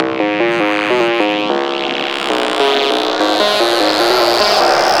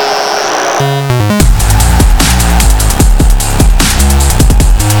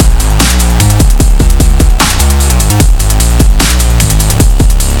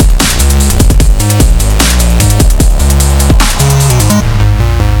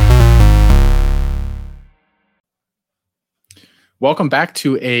Welcome back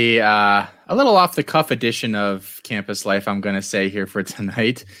to a little off the cuff edition of Campus Life. I'm going to say here for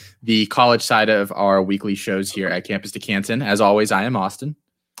tonight, the college side of our weekly shows here at Campus to Canton. As always, I am Austin,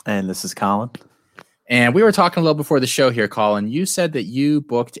 and this is Colin. And we were talking a little before the show here, Colin. You said that you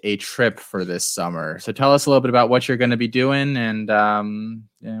booked a trip for this summer. So tell us a little bit about what you're going to be doing and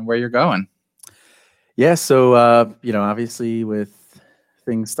where you're going. Yeah, so obviously with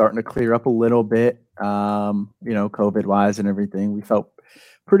things starting to clear up a little bit, COVID wise and everything, we felt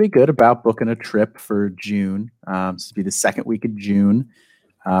pretty good about booking a trip for June. This will be the second week of June.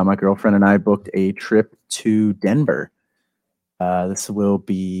 My girlfriend and I booked a trip to Denver. This will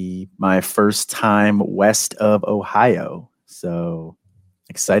be my first time west of Ohio, so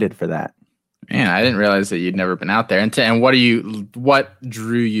excited for that. Man, I didn't realize that you'd never been out there. And what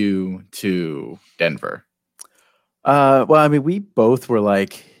drew you to Denver? Well, I mean, we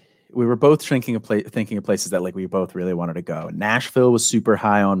were both thinking of places that we both really wanted to go. Nashville was super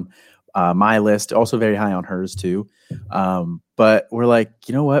high on my list, also very high on hers too. But we're like,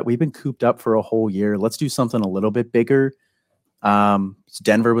 you know what? We've been cooped up for a whole year. Let's do something a little bit bigger.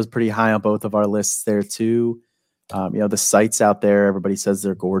 Denver was pretty high on both of our lists there too. The sites out there, everybody says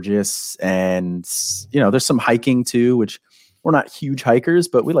they're gorgeous, and there's some hiking too, which we're not huge hikers,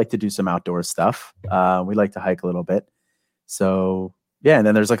 but we like to do some outdoor stuff. We like to hike a little bit. So yeah, and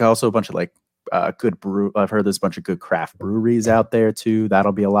then there's also a bunch of good brew. I've heard there's a bunch of good craft breweries out there too.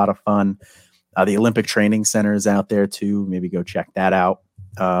 That'll be a lot of fun. The Olympic Training Center is out there too. Maybe go check that out.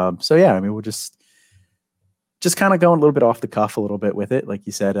 So yeah, I mean, we'll just kind of going a little bit off the cuff a little bit with it. Like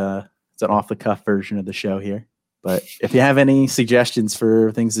you said, it's an off the cuff version of the show here. But if you have any suggestions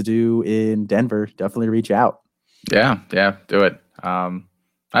for things to do in Denver, definitely reach out. Yeah, do it.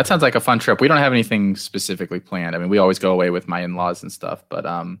 That sounds like a fun trip. We don't have anything specifically planned. I mean, we always go away with my in-laws and stuff, but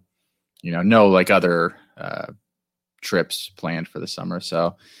no other trips planned for the summer.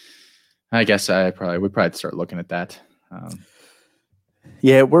 So I guess we'd probably start looking at that.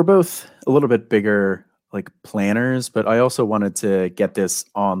 Yeah, we're both a little bit bigger planners, but I also wanted to get this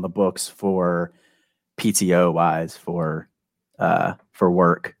on the books for PTO wise for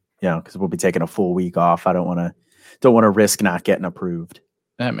work, because we'll be taking a full week off. I don't want to risk not getting approved.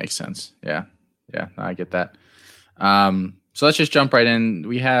 That makes sense. Yeah, I get that. So let's just jump right in.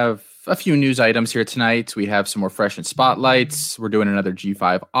 We have a few news items here tonight. We have some more freshman spotlights. We're doing another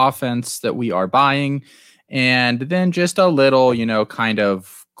G5 offense that we are buying, and then just a little, kind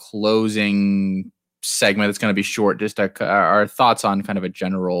of closing segment that's going to be short. Just our thoughts on kind of a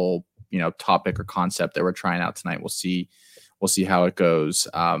general, topic or concept that we're trying out tonight. We'll see how it goes.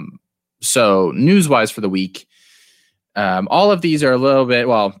 So news-wise for the week, all of these are a little bit,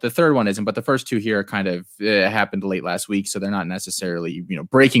 well, the third one isn't, but the first two here kind of happened late last week, so they're not necessarily,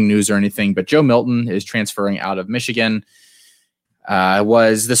 breaking news or anything, but Joe Milton is transferring out of Michigan.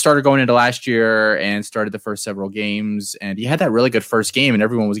 Was the starter going into last year and started the first several games, and he had that really good first game, and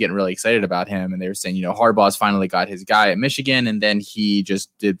everyone was getting really excited about him, and they were saying, Harbaugh's finally got his guy at Michigan, and then he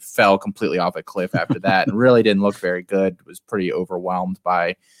just fell completely off a cliff after that and really didn't look very good, was pretty overwhelmed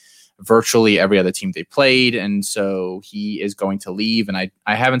by virtually every other team they played, and so he is going to leave, and I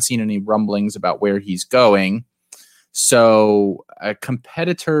haven't seen any rumblings about where he's going. So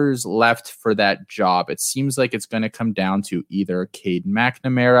competitors left for that job. It seems like it's going to come down to either Cade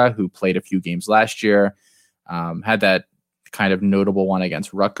McNamara, who played a few games last year, had that kind of notable one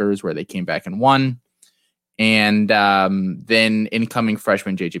against Rutgers where they came back and won, and then incoming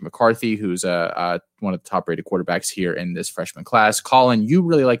freshman J.J. McCarthy, who's one of the top-rated quarterbacks here in this freshman class. Colin, you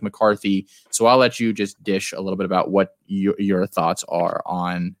really like McCarthy, so I'll let you just dish a little bit about what your thoughts are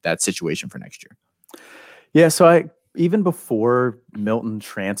on that situation for next year. Yeah, so even before Milton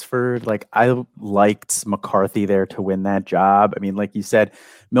transferred, I liked McCarthy there to win that job. I mean, like you said,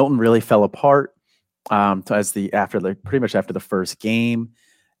 Milton really fell apart pretty much after the first game.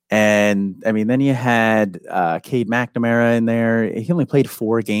 And I mean, then you had Cade McNamara in there. He only played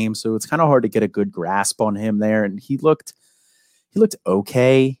 4 games, so it's kind of hard to get a good grasp on him there. And he looked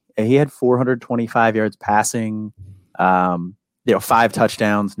okay. He had 425 yards passing. 5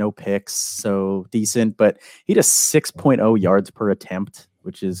 touchdowns, no picks, so decent, but he does 6.0 yards per attempt,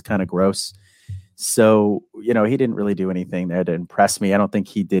 which is kind of gross. So, he didn't really do anything there to impress me. I don't think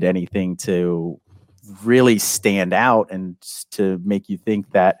he did anything to really stand out and to make you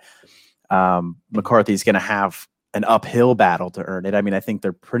think that McCarthy's going to have an uphill battle to earn it. I mean, I think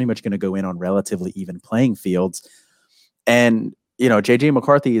they're pretty much going to go in on relatively even playing fields. And, J.J.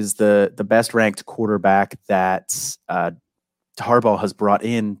 McCarthy is the best ranked quarterback that Harbaugh has brought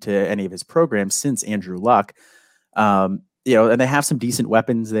into any of his programs since Andrew Luck. And they have some decent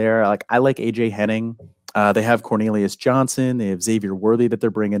weapons there. I like AJ Henning. They have Cornelius Johnson. They have Xavier Worthy that they're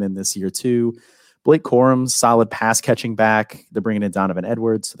bringing in this year too. Blake Corum's solid pass catching back. They're bringing in Donovan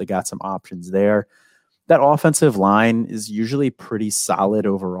Edwards, so they got some options there. That offensive line is usually pretty solid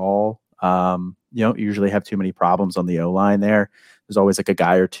overall. You don't usually have too many problems on the O-line there. There's always like a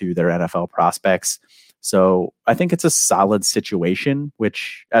guy or two that are NFL prospects. So I think it's a solid situation,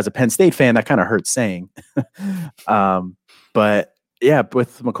 which as a Penn State fan, that kind of hurts saying. But yeah,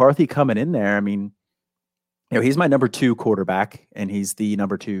 with McCarthy coming in there, I mean, he's my number 2 quarterback, and he's the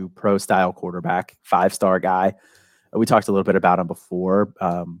number 2 pro style quarterback, 5-star guy. We talked a little bit about him before,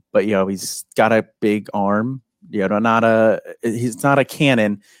 but he's got a big arm. He's not a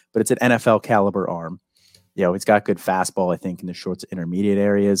cannon, but it's an NFL caliber arm. He's got good fastball, I think, in the short to intermediate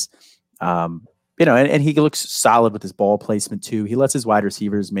areas. And he looks solid with his ball placement too. He lets his wide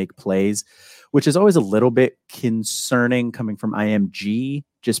receivers make plays, which is always a little bit concerning coming from IMG,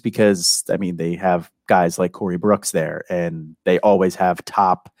 just because, I mean, they have guys like Corey Brooks there, and they always have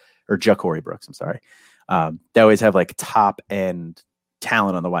Corey Brooks, I'm sorry. They always have like top end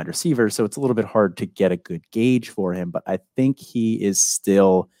talent on the wide receiver. So it's a little bit hard to get a good gauge for him, but I think he is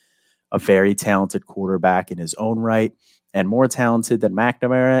still a very talented quarterback in his own right, and more talented than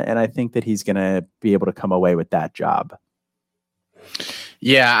McNamara. And I think that he's going to be able to come away with that job.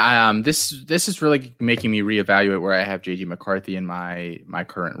 Yeah. This is really making me reevaluate where I have JJ McCarthy in my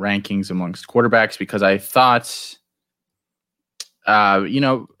current rankings amongst quarterbacks, because I thought,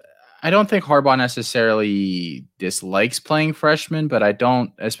 I don't think Harbaugh necessarily dislikes playing freshmen, but I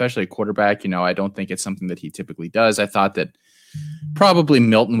don't, especially a quarterback, I don't think it's something that he typically does. I thought that probably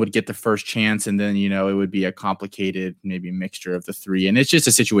Milton would get the first chance, and then, it would be a complicated, maybe mixture of the three. And it's just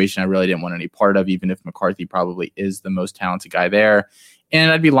a situation I really didn't want any part of, even if McCarthy probably is the most talented guy there.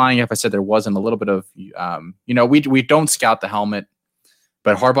 And I'd be lying if I said there wasn't a little bit of, we don't scout the helmet,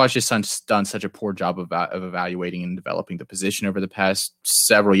 but Harbaugh's just done such a poor job of evaluating and developing the position over the past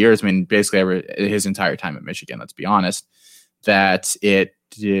several years. I mean, basically his entire time at Michigan, let's be honest, that it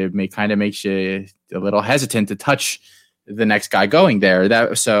makes you a little hesitant to touch the next guy going there.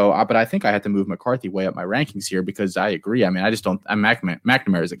 But I think I had to move McCarthy way up my rankings here, because I agree. I mean,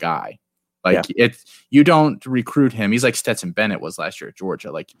 McNamara is a guy. You don't recruit him. He's like Stetson Bennett was last year at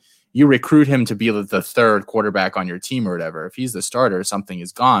Georgia. Like, you recruit him to be the third quarterback on your team or whatever. If he's the starter, something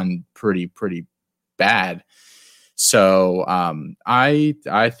has gone pretty bad. So I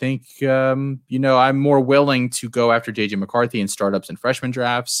think, I'm more willing to go after JJ McCarthy in startups and freshman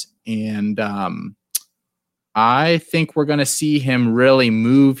drafts. And I think we're going to see him really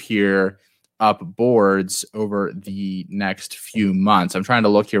move here up boards over the next few months. I'm trying to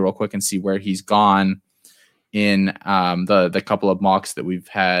look here real quick and see where he's gone in the couple of mocks that we've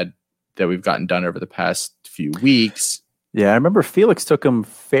gotten done over the past few weeks. Yeah, I remember Felix took him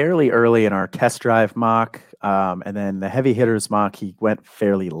fairly early in our test drive mock, and then the heavy hitters mock, he went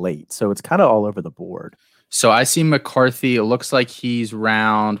fairly late. So it's kind of all over the board. So I see McCarthy. It looks like he's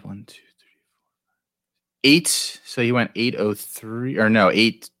round 1, 2, 3, 4, 8. So he went 803 or no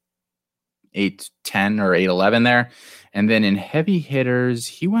 810 or 811 there. And then in heavy hitters,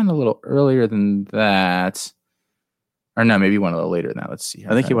 he went a little earlier than that. Or no, maybe he went a little later than that. Let's see. I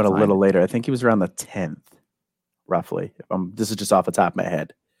think he went a little later. I think he was around the 10th, roughly. This is just off the top of my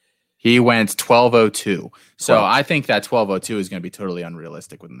head. He went 1202. So I think that 1202 is going to be totally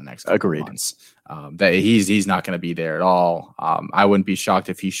unrealistic within the next couple months. That he's not going to be there at all. I wouldn't be shocked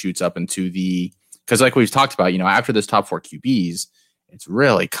if he shoots up into because like we've talked about, after those top 4 QBs, it's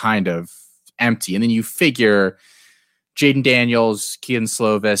really kind of empty. And then you figure Jaden Daniels, Keaton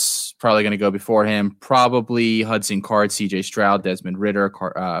Slovis, probably going to go before him. Probably Hudson Card, CJ Stroud, Desmond Ritter.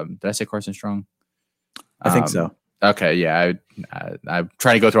 Did I say Carson Strong? I think so. Okay, yeah. I'm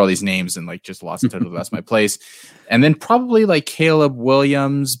trying to go through all these names and just totally lost my place. And then probably Caleb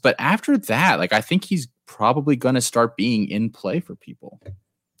Williams. But after that, I think he's probably going to start being in play for people.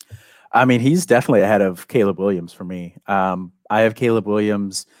 I mean, he's definitely ahead of Caleb Williams for me. I have Caleb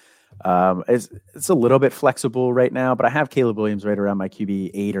Williams. It's a little bit flexible right now, but I have Caleb Williams right around my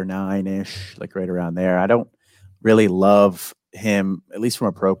QB 8 or 9-ish, right around there. I don't really love him, at least from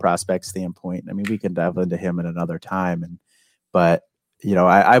a pro prospect standpoint. I mean, we can dive into him in another time, but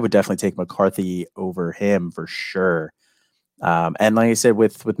I would definitely take McCarthy over him for sure. And like I said,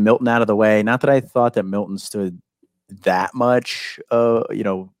 with Milton out of the way, not that I thought that Milton stood that much,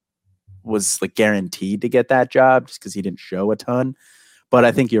 was guaranteed to get that job just because he didn't show a ton. But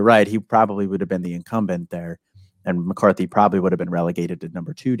I think you're right. He probably would have been the incumbent there, and McCarthy probably would have been relegated to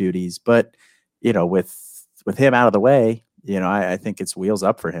number 2 duties. But, with him out of the way, I think it's wheels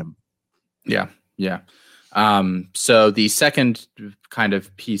up for him. Yeah. Yeah. So the second kind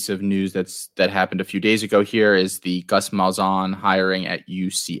of piece of news that happened a few days ago here is the Gus Malzahn hiring at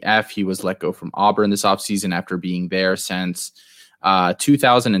UCF. He was let go from Auburn this offseason after being there since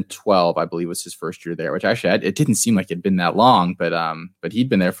 2012, I believe, was his first year there, which actually it didn't seem like it'd been that long, but he'd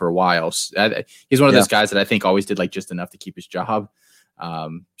been there for a while. So, he's one of those guys that I think always did like just enough to keep his job.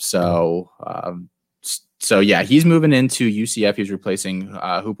 So yeah, he's moving into UCF. He's replacing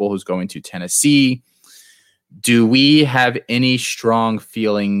Hoople, who's going to Tennessee. Do we have any strong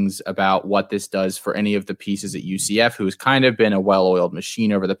feelings about what this does for any of the pieces at UCF, who's kind of been a well-oiled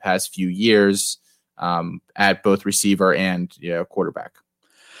machine over the past few years at both receiver and quarterback?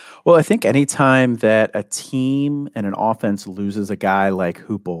 Well, I think anytime that a team and an offense loses a guy like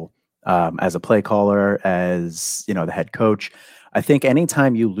Hoople as a play caller, as the head coach, I think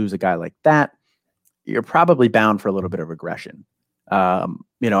anytime you lose a guy like that, you're probably bound for a little bit of regression.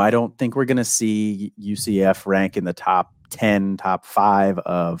 I don't think we're going to see UCF rank in the top 10, top 5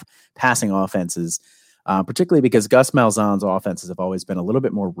 of passing offenses, particularly because Gus Malzahn's offenses have always been a little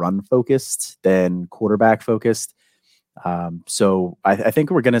bit more run focused than quarterback focused. So I think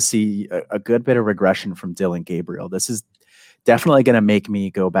we're going to see a good bit of regression from Dillon Gabriel. This is definitely going to make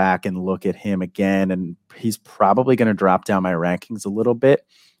me go back and look at him again. And he's probably going to drop down my rankings a little bit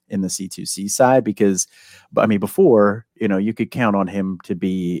in the C2C side because, before, you could count on him to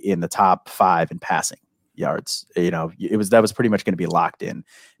be in the top 5 in passing yards. That was pretty much going to be locked in.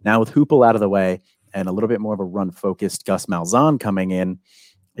 Now with Hoople out of the way and a little bit more of a run focused Gus Malzahn coming in,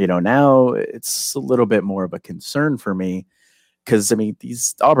 now it's a little bit more of a concern for me because,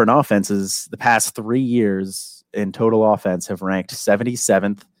 these Auburn offenses the past 3 years in total offense have ranked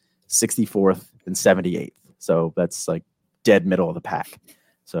 77th, 64th, and 78th. So that's like dead middle of the pack.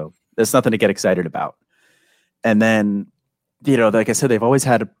 So there's nothing to get excited about. And then, like I said, they've always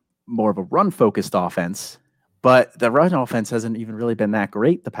had more of a run-focused offense, but the run offense hasn't even really been that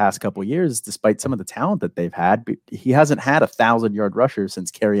great the past couple of years, despite some of the talent that they've had. He hasn't had 1,000-yard rusher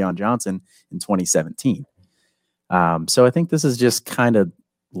since Kerryon Johnson in 2017. So I think this is just kind of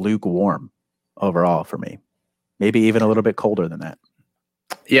lukewarm overall for me. Maybe even a little bit colder than that.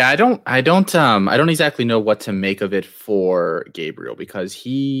 Yeah, I don't exactly know what to make of it for Gabriel because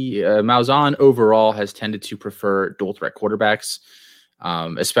Malzahn overall has tended to prefer dual threat quarterbacks,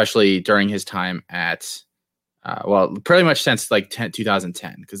 especially during his time at, pretty much since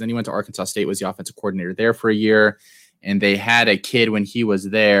 2010, because then he went to Arkansas State, was the offensive coordinator there for a year, and they had a kid when he was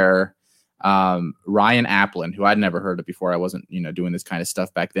there, Ryan Applin, who I'd never heard of before. I wasn't, doing this kind of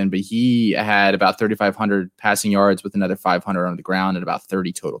stuff back then, but he had about 3,500 passing yards with another 500 on the ground and about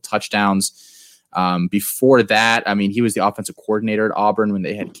 30 total touchdowns. Before that, he was the offensive coordinator at Auburn when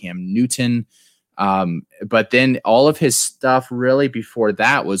they had Cam Newton. But then all of his stuff really before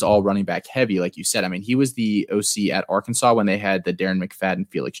that was all running back heavy. Like you said, he was the OC at Arkansas when they had the Darren McFadden,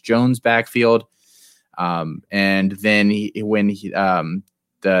 Felix Jones backfield. And then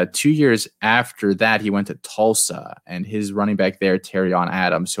the 2 years after that, he went to Tulsa, and his running back there, Terrion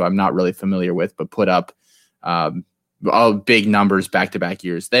Adams, who I'm not really familiar with, but put up all big numbers back-to-back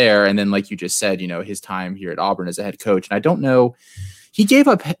years there. And then, like you just said, his time here at Auburn as a head coach. And I don't know, he gave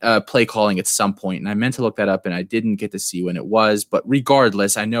up play calling at some point, and I meant to look that up, and I didn't get to see when it was. But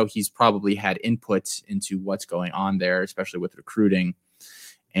regardless, I know he's probably had input into what's going on there, especially with recruiting.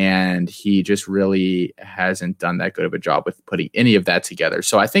 And he just really hasn't done that good of a job with putting any of that together.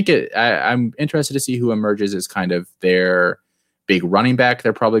 So I think I'm interested to see who emerges as kind of their big running back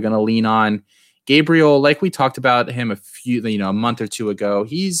they're probably going to lean on. Gabriel, like we talked about him a month or two ago,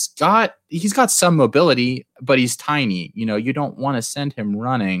 he's got some mobility, but he's tiny. You don't want to send him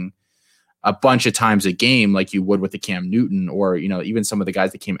running a bunch of times a game like you would with the Cam Newton or, even some of the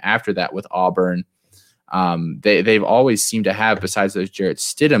guys that came after that with Auburn. They've always seemed to have, besides those Jarrett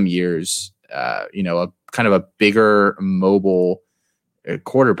Stidham years, a kind of a bigger mobile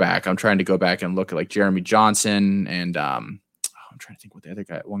quarterback. I'm trying to go back and look at Jeremy Johnson and I'm trying to think what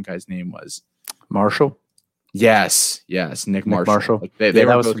the one guy's name was. Marshall. Yes, Nick Marshall. They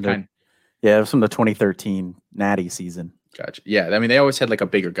were both kind. Yeah, it was from the 2013 Natty season. Gotcha. Yeah, they always had a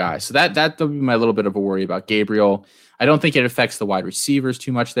bigger guy. So that'll be my little bit of a worry about Gabriel. I don't think it affects the wide receivers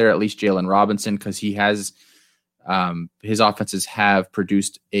too much there, at least Jalen Robinson, because he has his offenses have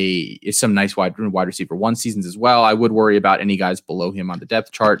produced some nice wide receiver 1 seasons as well. I would worry about any guys below him on the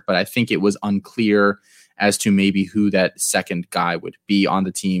depth chart, but I think it was unclear as to maybe who that second guy would be on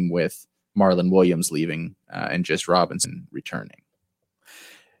the team with Marlon Williams leaving and just Robinson returning.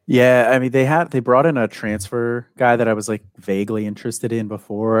 Yeah, they brought in a transfer guy that I was vaguely interested in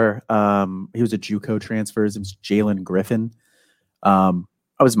before. He was a JUCO transfer. His name's Jalen Griffin. I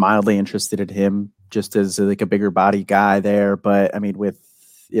was mildly interested in him just as like a bigger body guy there. But I mean, with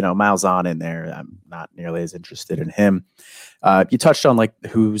Malzahn in there, I'm not nearly as interested in him. You touched on like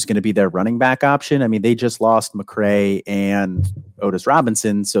who's going to be their running back option. I mean, they just lost McCray and Otis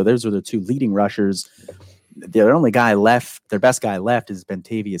Robinson, so those are the two leading rushers. Their only guy left, their best guy left, is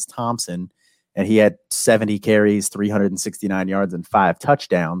Bentavious Thompson, and he had 70 carries, 369 yards, and 5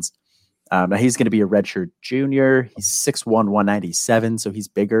 touchdowns. Now he's going to be a redshirt junior. He's 6'1", 197, so he's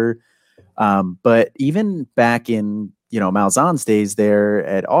bigger. But even back in Malzahn's days there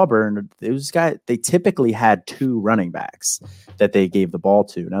at Auburn, those guys, they typically had 2 running backs that they gave the ball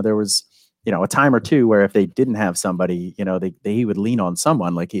to. Now there was a time or two where if they didn't have somebody, he would lean on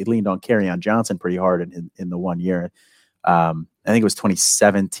someone. Like he leaned on Kerryon Johnson pretty hard in the 1 year. I think it was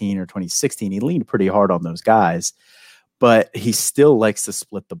 2017 or 2016. He leaned pretty hard on those guys, but he still likes to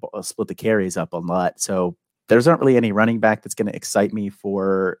split the carries up a lot. So there's not really any running back that's going to excite me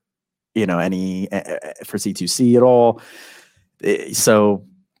for any for C2C at all. So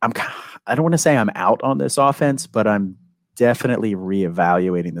I don't want to say I'm out on this offense, but I'm definitely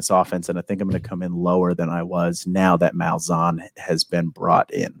reevaluating this offense, and I think I'm going to come in lower than I was now that Malzahn has been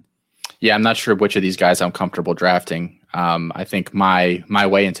brought in. Yeah, I'm not sure which of these guys I'm comfortable drafting. I think my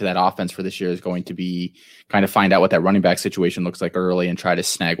way into that offense for this year is going to be kind of find out what that running back situation looks like early and try to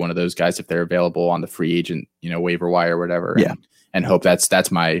snag one of those guys if they're available on the free agent, waiver wire or whatever. Yeah. And hope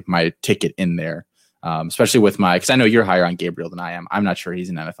that's my ticket in there. Especially with because I know you're higher on Gabriel than I am. I'm not sure he's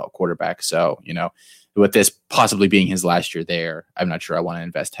an NFL quarterback. So, with this possibly being his last year there, I'm not sure I want to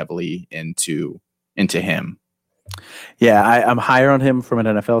invest heavily into him. Yeah, I'm higher on him from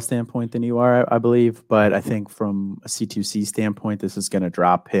an NFL standpoint than you are, I believe. But I think from a C2C standpoint, this is going to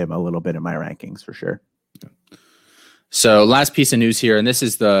drop him a little bit in my rankings for sure. So last piece of news here, and this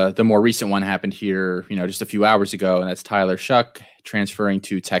is the more recent one happened here, just a few hours ago, and that's Tyler Shough transferring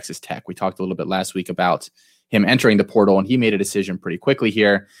to Texas Tech. We talked a little bit last week about him entering the portal, and he made a decision pretty quickly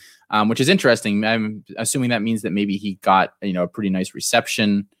here, which is interesting. I'm assuming that means that maybe he got a pretty nice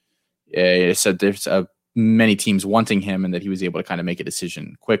reception. So there's many teams wanting him, and that he was able to kind of make a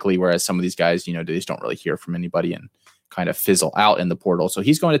decision quickly, whereas some of these guys, they just don't really hear from anybody and kind of fizzle out in the portal. So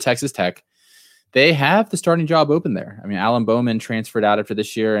he's going to Texas Tech. They have the starting job open there. I mean, Alan Bowman transferred out after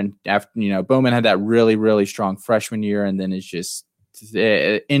this year, and after Bowman had that really, really strong freshman year, and then it's just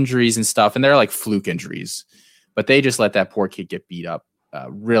injuries and stuff, and they're like fluke injuries, but they just let that poor kid get beat up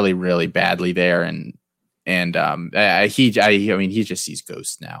really, really badly there, and he just sees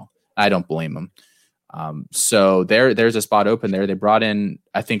ghosts now. I don't blame him. So there's a spot open there. They brought in,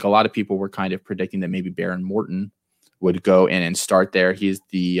 I think a lot of people were kind of predicting that maybe Baron Morton would go in and start there. He's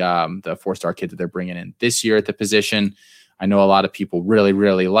the 4-star kid that they're bringing in this year at the position. I know a lot of people really,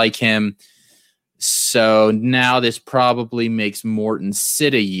 really like him. So now this probably makes Morton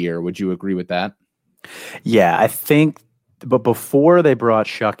sit a year. Would you agree with that? Yeah, I think, but before they brought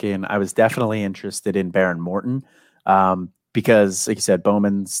Shough in, I was definitely interested in Baron Morton because, like you said,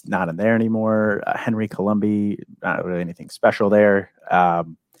 Bowman's not in there anymore. Henry Colombi, not really anything special there.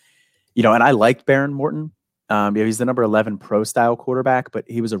 And I liked Baron Morton. He's the number 11 pro style quarterback, but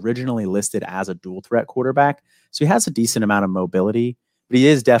he was originally listed as a dual threat quarterback. So he has a decent amount of mobility, but he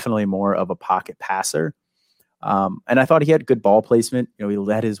is definitely more of a pocket passer. And I thought he had good ball placement. He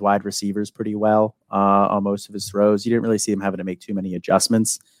led his wide receivers pretty well on most of his throws. You didn't really see him having to make too many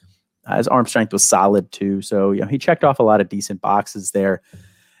adjustments. His arm strength was solid too. So, he checked off a lot of decent boxes there.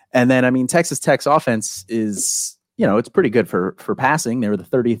 And then, Texas Tech's offense is, it's pretty good for passing. They were the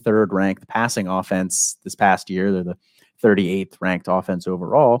 33rd ranked passing offense this past year. They're the 38th ranked offense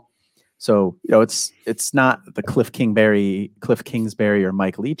overall. So, it's not the Cliff Kingsbury or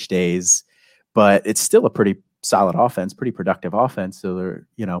Mike Leach days, but it's still a pretty solid offense, pretty productive offense. So they're,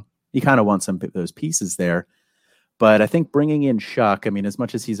 you kind of want some of those pieces there. But I think bringing in Shough, as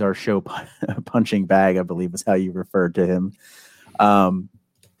much as he's our show punching bag, I believe is how you referred to him.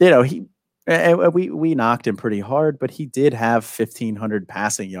 We knocked him pretty hard, but he did have 1,500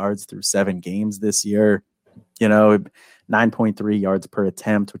 passing yards through 7 games this year. 9.3 yards per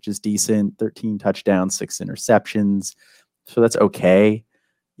attempt, which is decent. 13 touchdowns, 6 interceptions. So that's okay.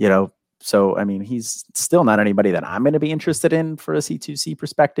 So, he's still not anybody that I'm going to be interested in for a C2C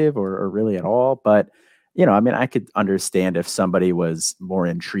perspective or really at all. But, I could understand if somebody was more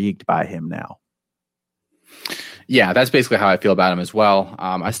intrigued by him now. Yeah, that's basically how I feel about him as well.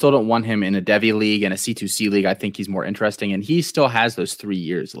 I still don't want him in a Devy league and a C2C league. I think he's more interesting, and he still has those 3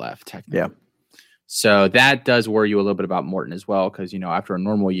 years left, technically. Yeah. So that does worry you a little bit about Morton as well, because, after a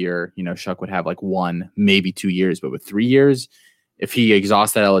normal year, Shough would have like 1, maybe 2 years, but with 3 years, if he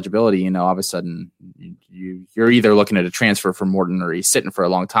exhausts that eligibility, all of a sudden you're either looking at a transfer for Morton or he's sitting for a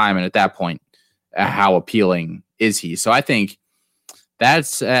long time. And at that point, how appealing is he? So I think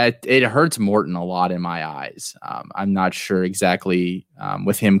that's it hurts Morton a lot in my eyes. I'm not sure exactly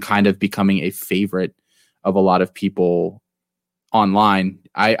with him kind of becoming a favorite of a lot of people online.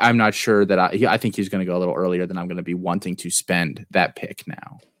 I'm not sure that I think he's going to go a little earlier than I'm going to be wanting to spend that pick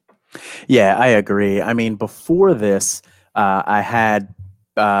now. Yeah, I agree. I mean, before this, I had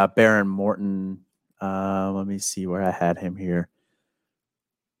Baron Morton. Let me see where I had him here.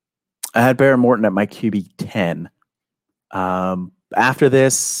 I had Baron Morton at my QB 10. After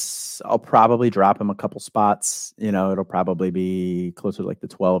this, I'll probably drop him a couple spots. It'll probably be closer to like the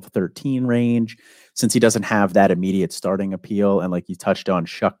 12, 13 range, since he doesn't have that immediate starting appeal. And like you touched on,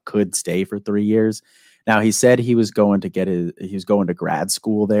 Shough could stay for 3 years. Now, he said he was going to grad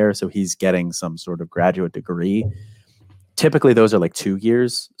school there, so he's getting some sort of graduate degree. Typically, those are like 2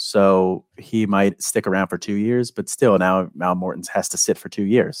 years, so he might stick around for 2 years. But still, now Morton has to sit for 2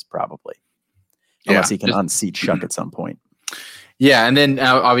 years probably, unless he can unseat Shough at some point. Yeah, and then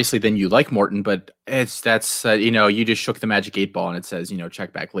obviously then you like Morton, but you just shook the magic 8 ball and it says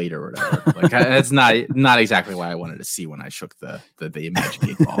check back later or whatever. Like that's not exactly what I wanted to see when I shook the magic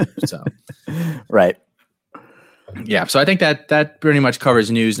 8 ball. So right. Yeah, so I think that pretty much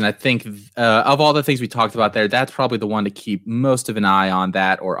covers news, and I think of all the things we talked about there, that's probably the one to keep most of an eye on.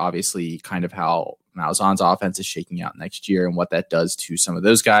 That, or obviously kind of how Malzahn's offense is shaking out next year and what that does to some of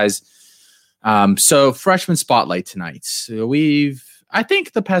those guys. So freshman spotlight tonight. So I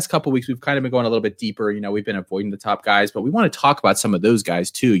think the past couple of weeks, we've kind of been going a little bit deeper. We've been avoiding the top guys, but we want to talk about some of those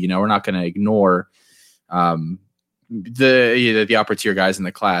guys too. We're not going to ignore the upper tier guys in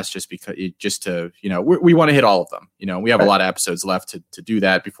the class just because we want to hit all of them. We have a lot of episodes left to do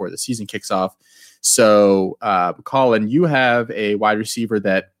that before the season kicks off. So, Colin, you have a wide receiver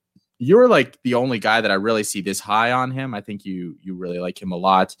that you're like the only guy that I really see this high on him. I think you really like him a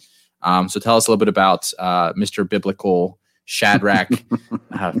lot. So tell us a little bit about Mr. Biblical Shadrach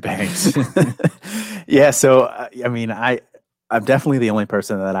Banks. Yeah, so I'm definitely the only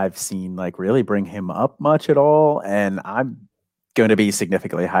person that I've seen like really bring him up much at all, and I'm going to be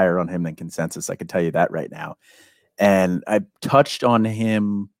significantly higher on him than consensus. I can tell you that right now. And I touched on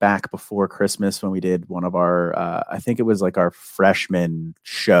him back before Christmas when we did one of our, I think it was like our freshman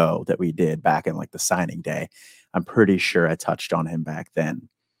show that we did back in like the signing day. I'm pretty sure I touched on him back then,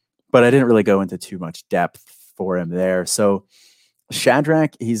 but I didn't really go into too much depth for him there. So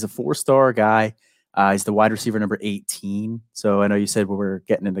Shadrach, he's a 4-star guy. He's the wide receiver number 18. So I know you said we were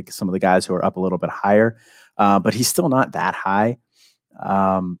getting into some of the guys who are up a little bit higher, but he's still not that high.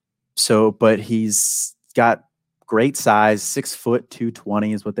 But he's got great size, 6 foot,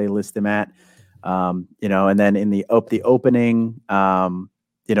 220 is what they list him at. And then in the opening,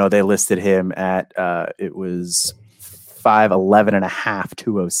 they listed him at, it was 5'11 and a half,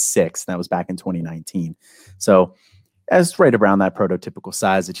 206. And that was back in 2019. So that's right around that prototypical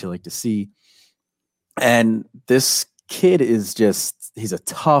size that you like to see. And this kid is he's a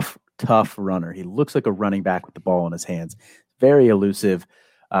tough runner. He looks like a running back with the ball in his hands, very elusive.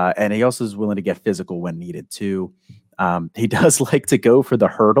 And he also is willing to get physical when needed too. He does like to go for the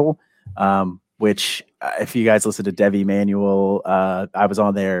hurdle, which if you guys listen to Devi Manuel, I was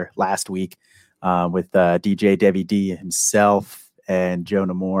on there last week with DJ Devi D himself and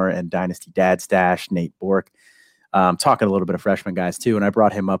Jonah Moore and Dynasty Dad Stash, Nate Bork. Talking a little bit of freshman guys too, and I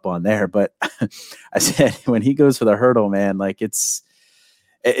brought him up on there. But I said when he goes for the hurdle, man, like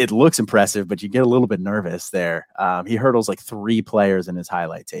it looks impressive, but you get a little bit nervous there. He hurdles like 3 players in his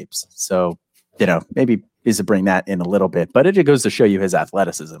highlight tapes, so maybe he's to bring that in a little bit. But it just goes to show you his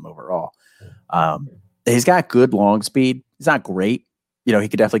athleticism overall. He's got good long speed. He's not great. He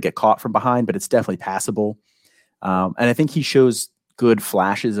could definitely get caught from behind, but it's definitely passable. And I think he shows good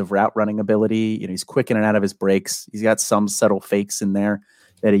flashes of route running ability. He's quick in and out of his breaks. He's got some subtle fakes in there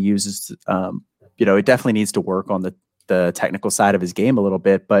that he uses. It definitely needs to work on the technical side of his game a little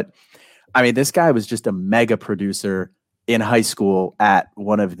bit. But I mean, this guy was just a mega producer in high school at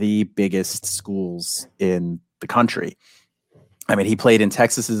one of the biggest schools in the country. I mean, he played in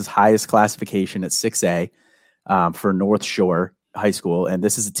Texas's highest classification at 6A for North Shore High School. And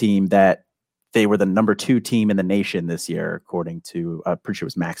this is a team that they were the number 2 team in the nation this year, according to, I'm pretty sure it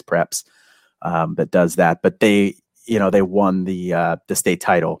was Max Preps that does that. But they won the state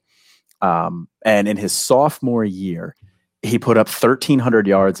title. And in his sophomore year, he put up 1,300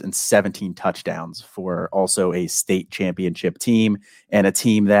 yards and 17 touchdowns for also a state championship team and a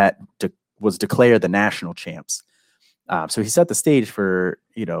team that was declared the national champs. So he set the stage for,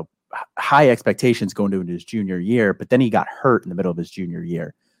 high expectations going into his junior year, but then he got hurt in the middle of his junior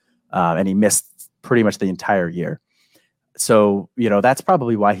year. And he missed pretty much the entire year. So, that's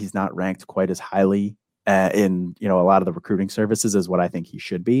probably why he's not ranked quite as highly in, a lot of the recruiting services as what I think he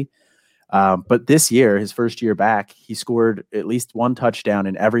should be. But this year, his first year back, he scored at least one touchdown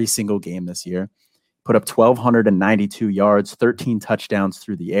in every single game this year, put up 1,292 yards, 13 touchdowns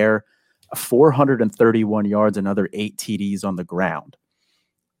through the air, 431 yards, another 8 TDs on the ground.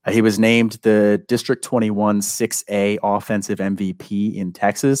 He was named the District 21 6A offensive MVP in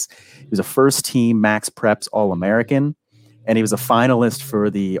Texas. He was a first-team Max Preps All-American, and he was a finalist for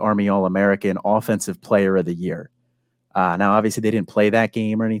the Army All-American Offensive Player of the Year. Now, obviously, they didn't play that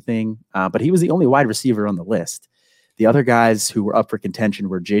game or anything, but he was the only wide receiver on the list. The other guys who were up for contention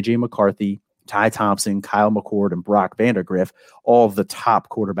were J.J. McCarthy, Ty Thompson, Kyle McCord, and Brock Vandergriff, all of the top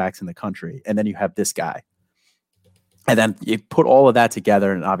quarterbacks in the country. And then you have this guy. And then you put all of that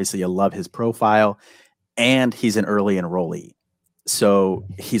together, and obviously you love his profile, and he's an early enrollee. So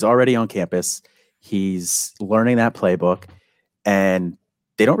he's already on campus. He's learning that playbook, and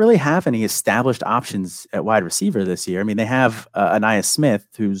they don't really have any established options at wide receiver this year. I mean, they have Anaya Smith,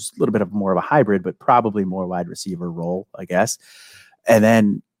 who's a little bit of more of a hybrid, but probably more wide receiver role, I guess. And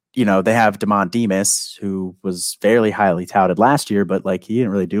then, they have Damon Demas, who was fairly highly touted last year, but he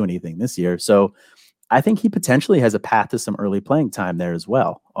didn't really do anything this year. So I think he potentially has a path to some early playing time there as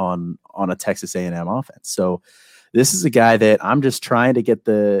well on a Texas A&M offense. So this is a guy that I'm just trying to get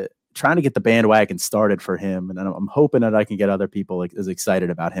the bandwagon started for him, and I'm hoping that I can get other people as excited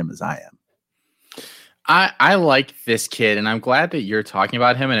about him as I am. I like this kid, and I'm glad that you're talking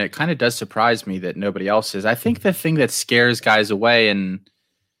about him, and it kind of does surprise me that nobody else is. I think the thing that scares guys away, and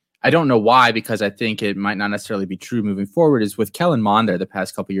I don't know why, because I think it might not necessarily be true moving forward, is with Kellen Mond there the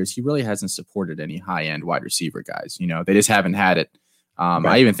past couple of years, he really hasn't supported any high-end wide receiver guys. They just haven't had it. Right.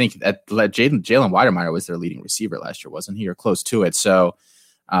 I even think that Jalen Weidermeyer was their leading receiver last year, wasn't he, or close to it? So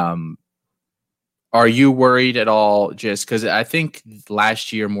are you worried at all? Just because I think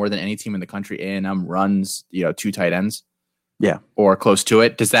last year, more than any team in the country, A&M runs, 2 tight ends. Yeah. Or close to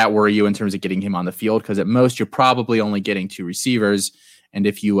it. Does that worry you in terms of getting him on the field? Because at most, you're probably only getting 2 receivers. And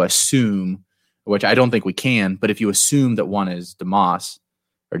if you assume, which I don't think we can, but if you assume that one is Demas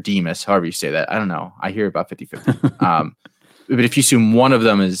or Demas, however you say that, I don't know. I hear about 50-50. But if you assume one of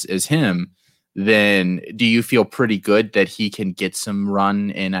them is him, then do you feel pretty good that he can get some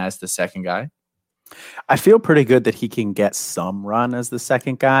run in as the second guy? I feel pretty good that he can get some run as the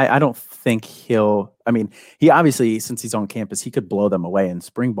second guy. I don't think he obviously, since he's on campus, he could blow them away in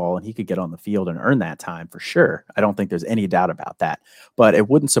spring ball and he could get on the field and earn that time for sure. I don't think there's any doubt about that. But it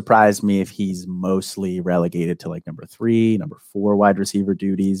wouldn't surprise me if he's mostly relegated to number 3, number 4 wide receiver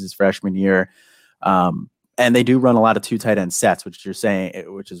duties his freshman year. And they do run a lot of 2 tight end sets, which you're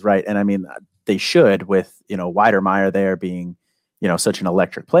saying, which is right. And I mean, they should, with, Weidermeyer there being, such an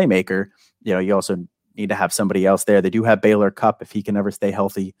electric playmaker. You also need to have somebody else there. They do have Baylor Cupp if he can ever stay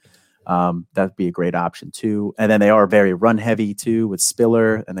healthy. That'd be a great option too. And then they are very run heavy too with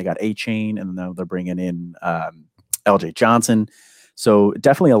Spiller, and they got A-Chain, and now they're bringing in LJ Johnson. So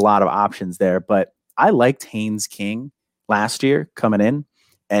definitely a lot of options there. But I liked Haynes King last year coming in,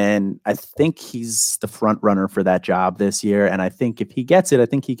 and I think he's the front runner for that job this year. And I think if he gets it, I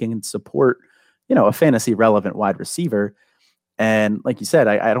think he can support, a fantasy relevant wide receiver. And like you said,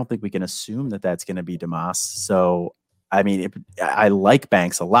 I don't think we can assume that that's going to be Demas. So, I mean, I like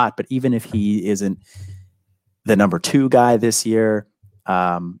Banks a lot, but even if he isn't the number 2 guy this year,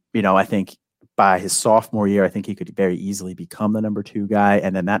 I think by his sophomore year, I think he could very easily become the number 2 guy.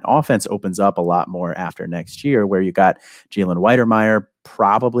 And then that offense opens up a lot more after next year, where you got Jalen Weidermeyer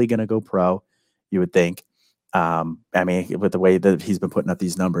probably going to go pro, you would think. With the way that he's been putting up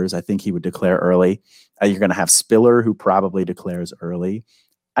these numbers, I think he would declare early. You're going to have Spiller, who probably declares early.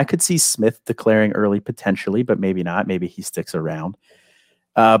 I could see Smith declaring early potentially, but maybe not. Maybe he sticks around.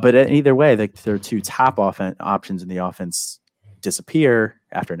 But either way, their 2 top options in the offense disappear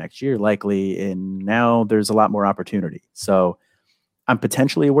after next year, likely, and now there's a lot more opportunity. So I'm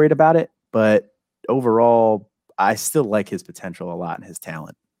potentially worried about it, but overall, I still like his potential a lot and his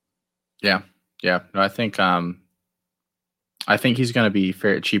talent. Yeah. Yeah, no, I think he's going to be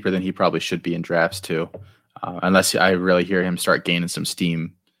cheaper than he probably should be in drafts too, unless I really hear him start gaining some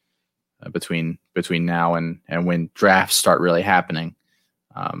steam between now and when drafts start really happening.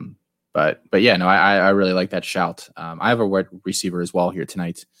 But yeah, no, I really like that shout. I have a wide receiver as well here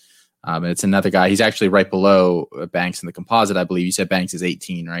tonight, and it's another guy. He's actually right below Banks in the composite, I believe. You said Banks is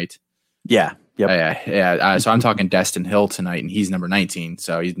 18, right? Yeah. Yep. Yeah. So I'm talking Destin Hill tonight, and he's number 19,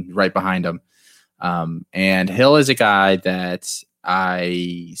 so he's right behind him. And Hill is a guy that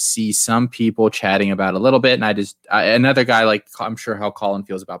I see some people chatting about a little bit. And another guy, like I'm sure how Colin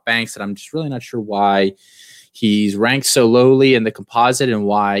feels about Banks, and I'm just really not sure why he's ranked so lowly in the composite and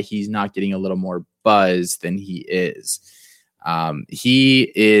why he's not getting a little more buzz than he is.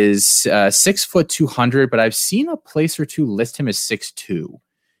 He is 6 foot 200, but I've seen a place or two list him as 6'2".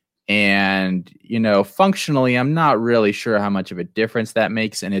 And, functionally, I'm not really sure how much of a difference that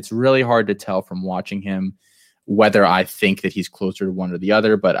makes. And it's really hard to tell from watching him whether I think that he's closer to one or the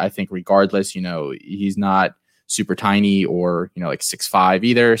other. But I think regardless, he's not super tiny or, like 6'5"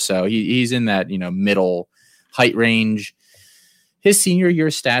 either. So he's in that, middle height range. His senior year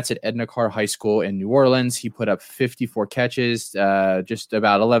stats at Edna Karr High School in New Orleans, he put up 54 catches, just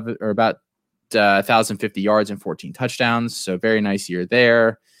about 1,050 yards and 14 touchdowns. So very nice year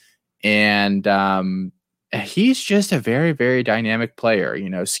there. And he's just a very, very dynamic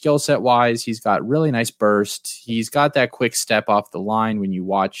player. Skill set wise, he's got really nice burst. He's got that quick step off the line when you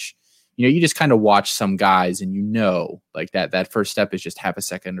watch, you just kind of watch some guys and like that first step is just half a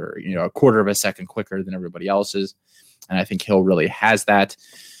second or, a quarter of a second quicker than everybody else's. And I think Hill really has that.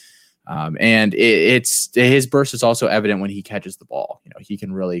 And his burst is also evident when he catches the ball. He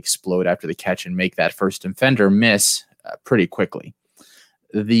can really explode after the catch and make that first defender miss pretty quickly.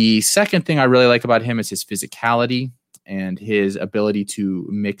 The second thing I really like about him is his physicality and his ability to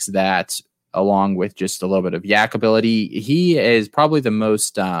mix that along with just a little bit of yak ability. He is probably the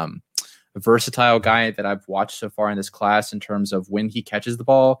most versatile guy that I've watched so far in this class in terms of when he catches the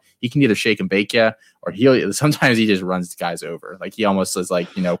ball, he can either shake and bake you or sometimes he just runs the guys over. Like he almost is like,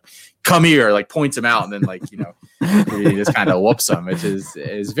 come here, like points him out and then like, he just kind of whoops them, which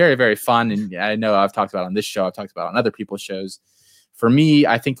is very, very fun. And I know I've talked about on this show, I've talked about on other people's shows. For me,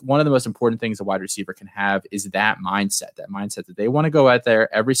 I think one of the most important things a wide receiver can have is that mindset that they want to go out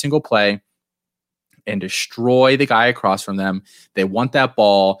there every single play and destroy the guy across from them. They want that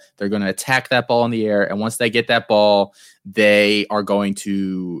ball. They're going to attack that ball in the air. And once they get that ball, they are going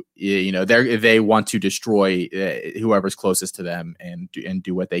to, they want to destroy whoever's closest to them and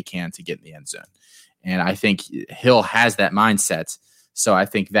do what they can to get in the end zone. And I think Hill has that mindset. So I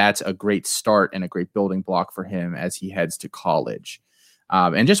think that's a great start and a great building block for him as he heads to college.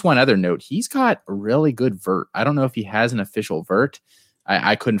 And just one other note, he's got a really good vert. I don't know if he has an official vert.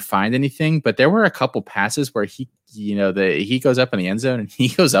 I couldn't find anything, but there were a couple passes where he goes up in the end zone and he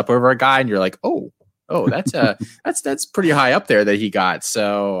goes up over a guy and you're like, oh, that's that's pretty high up there that he got.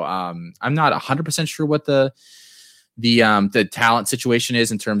 So I'm not 100% sure what the talent situation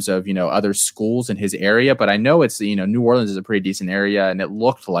is in terms of, other schools in his area, but I know it's, New Orleans is a pretty decent area and it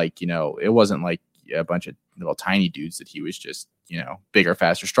looked like, it wasn't like a bunch of little tiny dudes that he was just, bigger,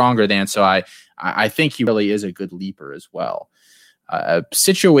 faster, stronger than. So I think he really is a good leaper as well.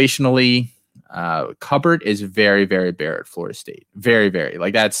 Situationally, Hubbard is very, very bare at Florida State. Very, very.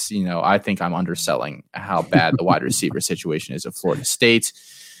 Like that's, I think I'm underselling how bad the wide receiver situation is at Florida State,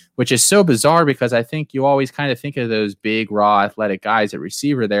 which is so bizarre because I think you always kind of think of those big, raw, athletic guys at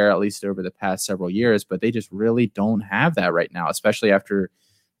receiver there, at least over the past several years, but they just really don't have that right now, especially after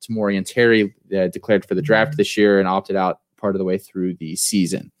Tamori and Terry declared for the draft this year and opted out part of the way through the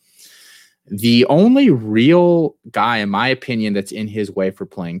season. The only real guy, in my opinion, that's in his way for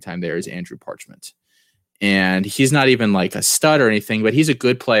playing time there is Andrew Parchment. And he's not even like a stud or anything, but he's a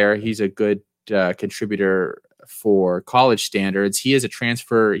good player. He's a good contributor for college standards. He is a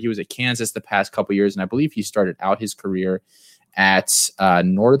transfer. He was at Kansas the past couple years, and I believe he started out his career at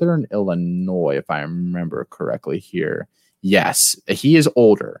Northern Illinois, if I remember correctly here. Yes, he is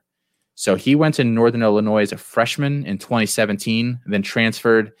older. So he went to Northern Illinois as a freshman in 2017, then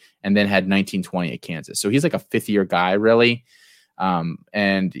transferred, and then had 1920 at Kansas. So he's like a fifth-year guy, really.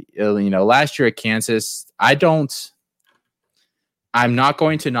 And last year at Kansas, I'm not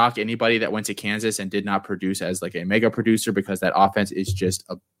going to knock anybody that went to Kansas and did not produce as like a mega producer because that offense is just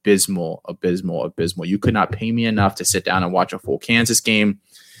abysmal. You could not pay me enough to sit down and watch a full Kansas game.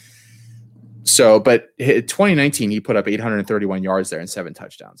 So, but 2019, he put up 831 yards there and 7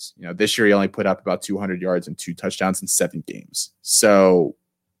 touchdowns. This year he only put up about 200 yards and 2 touchdowns in 7 games. So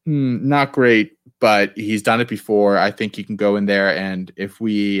not great, but he's done it before. I think he can go in there. And if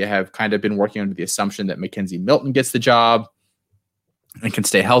we have kind of been working under the assumption that Mackenzie Milton gets the job and can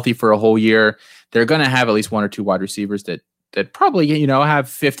stay healthy for a whole year, they're going to have at least 1 or 2 wide receivers that probably, have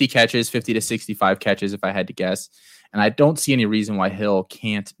 50 catches, 50 to 65 catches, if I had to guess. And I don't see any reason why Hill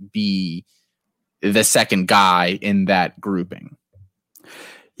can't be the second guy in that grouping.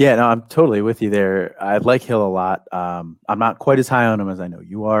 Yeah, no, I'm totally with you there. I like Hill a lot. I'm not quite as high on him as I know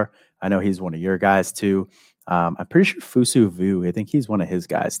you are. I know he's one of your guys too. I'm pretty sure Fusu Vu, I think he's one of his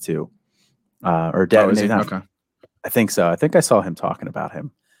guys too. Okay. I think so. I think I saw him talking about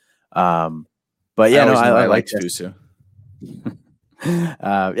him. But yeah, I liked Fusu.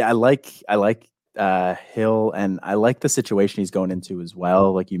 I like Hill, and I like the situation he's going into as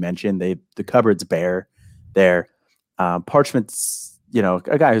well. Like you mentioned, the cupboard's bare there. Parchment's, a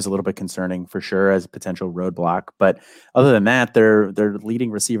guy who's a little bit concerning for sure as a potential roadblock. But other than that, their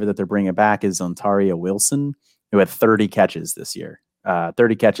leading receiver that they're bringing back is Ontario Wilson, who had 30 catches this year.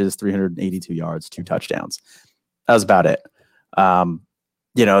 30 catches, 382 yards, 2 touchdowns. That was about it.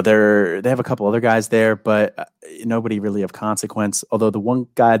 They have a couple other guys there, but nobody really of consequence. Although the one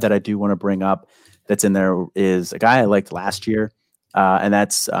guy that I do want to bring up that's in there is a guy I liked last year, and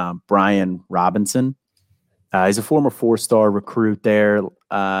that's Brian Robinson. He's a former 4-star recruit there.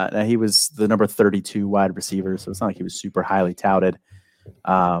 He was the number 32 wide receiver, so it's not like he was super highly touted.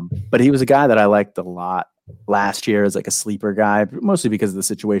 But he was a guy that I liked a lot last year as like a sleeper guy, mostly because of the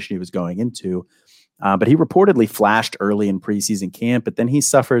situation he was going into. But he reportedly flashed early in preseason camp, but then he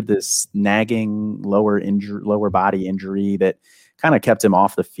suffered this nagging lower body injury that kind of kept him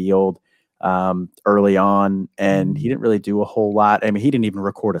off the field early on, and he didn't really do a whole lot. I mean, he didn't even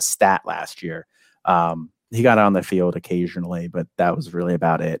record a stat last year. He got on the field occasionally, but that was really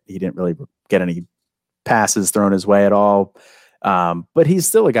about it. He didn't really get any passes thrown his way at all. But he's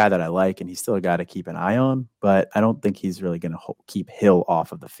still a guy that I like, and he's still a guy to keep an eye on, but I don't think he's really going to keep Hill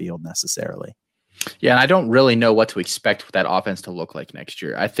off of the field necessarily. Yeah, and I don't really know what to expect that offense to look like next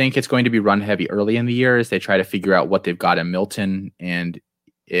year. I think it's going to be run heavy early in the year as they try to figure out what they've got in Milton and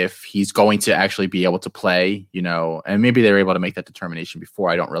if he's going to actually be able to play, and maybe they're able to make that determination before.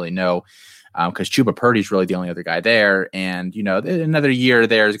 I don't really know. Because Chuba Purdy's really the only other guy there. And, another year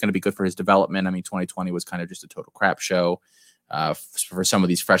there is going to be good for his development. I mean, 2020 was kind of just a total crap show for some of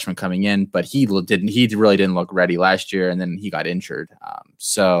these freshmen coming in, but he really didn't look ready last year, and then he got injured.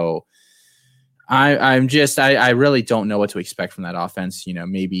 So I really don't know what to expect from that offense.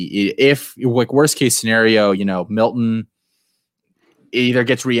 Maybe if like worst case scenario, Milton either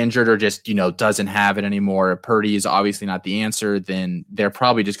gets re-injured or just, doesn't have it anymore. Purdy is obviously not the answer. Then they're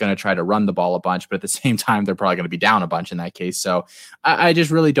probably just going to try to run the ball a bunch, but at the same time, they're probably going to be down a bunch in that case. So I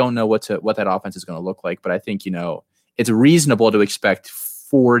just really don't know what that offense is going to look like. But I think, it's reasonable to expect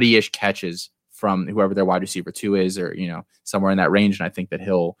 40-ish catches from whoever their wide receiver 2 is, or, somewhere in that range. And I think that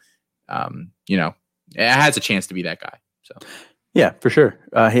he'll, it has a chance to be that guy. So, yeah, for sure.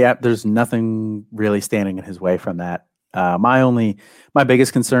 There's nothing really standing in his way from that. My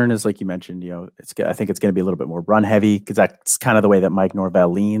biggest concern is, like you mentioned, I think it's going to be a little bit more run heavy because that's kind of the way that Mike Norvell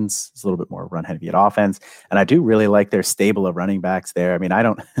leans. It's a little bit more run heavy at offense. And I do really like their stable of running backs there. I mean, I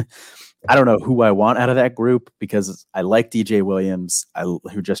don't know who I want out of that group because I like DJ Williams,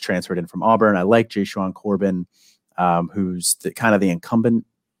 who just transferred in from Auburn. I like Jashaun Corbin, who's kind of the incumbent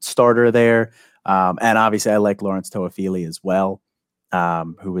starter there. And obviously I like Lawrence Toafili as well,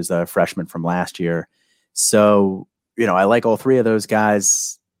 who was a freshman from last year. So, I like all 3 of those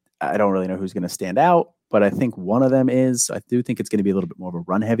guys. I don't really know who's going to stand out, but I think one of them is. I do think it's going to be a little bit more of a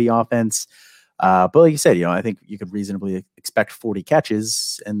run-heavy offense. But like you said, I think you could reasonably expect 40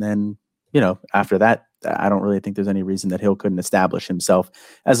 catches. And then, after that, I don't really think there's any reason that Hill couldn't establish himself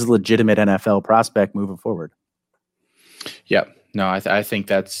as a legitimate NFL prospect moving forward. Yeah. No, I think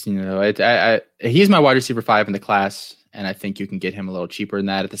that's, he's my wide receiver 5 in the class, and I think you can get him a little cheaper than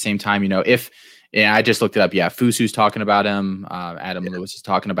that. At the same time, I just looked it up. Yeah, Fusu's talking about him. Adam Lewis is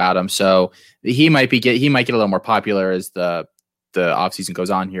talking about him. So he might get a little more popular as the offseason goes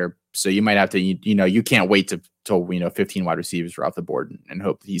on here. So you might have to, you can't wait till 15 wide receivers are off the board and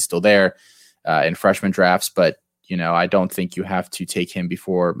hope that he's still there in freshman drafts. But, I don't think you have to take him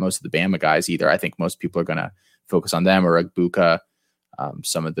before most of the Bama guys either. I think most people are going to focus on them or Agbuka,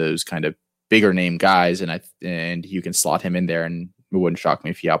 some of those kind of bigger name guys. And you can slot him in there, and it wouldn't shock me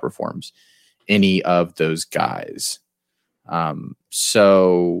if he outperforms any of those guys.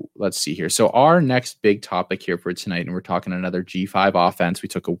 So let's see here. So our next big topic here for tonight, and we're talking another G5 offense. We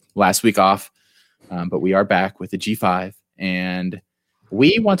took last week off, but we are back with the G5, and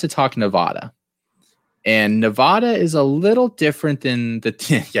we want to talk Nevada. And Nevada is a little different than the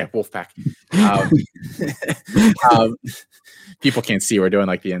Wolfpack. People can't see we're doing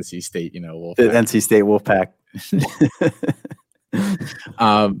like the NC State, Wolfpack. The NC State Wolfpack.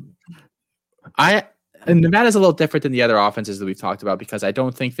 And Nevada's a little different than the other offenses that we've talked about because I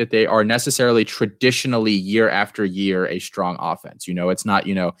don't think that they are necessarily traditionally year after year a strong offense. It's not,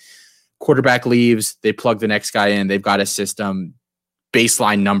 quarterback leaves, they plug the next guy in, they've got a system.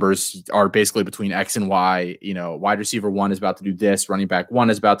 Baseline numbers are basically between X and Y. Wide receiver 1 is about to do this, running back 1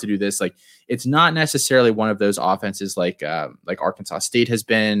 is about to do this. Like, it's not necessarily one of those offenses like Arkansas State has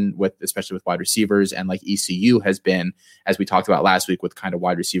been especially with wide receivers, and like ECU has been, as we talked about last week, with kind of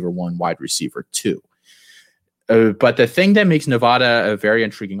wide receiver 1, wide receiver 2. But the thing that makes Nevada a very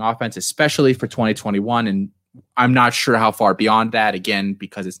intriguing offense, especially for 2021, and I'm not sure how far beyond that, again,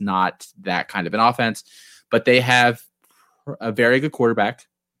 because it's not that kind of an offense, but they have a very good quarterback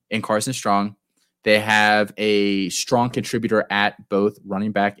in Carson Strong. They have a strong contributor at both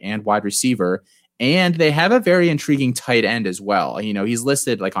running back and wide receiver, and they have a very intriguing tight end as well. You know, he's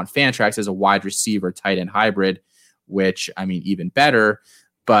listed like on Fantrax as a wide receiver tight end hybrid, which, I mean, even better.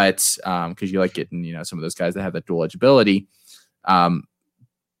 But because you like getting, you know, some of those guys that have that dual edge ability.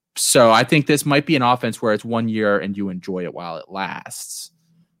 So I think this might be an offense where it's 1 year and you enjoy it while it lasts.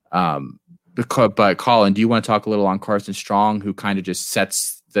 But Colin, do you want to talk a little on Carson Strong, who kind of just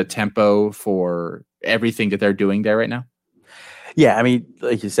sets the tempo for everything that they're doing there right now? Yeah, I mean,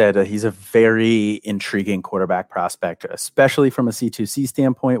 like you said, he's a very intriguing quarterback prospect, especially from a C2C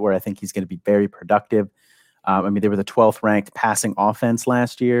standpoint, where I think he's going to be very productive. I mean, they were the 12th ranked passing offense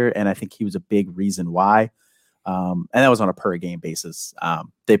last year, and I think he was a big reason why. And that was on a per game basis.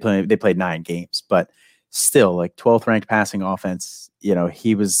 They played 9 games, but still, like 12th ranked passing offense, you know,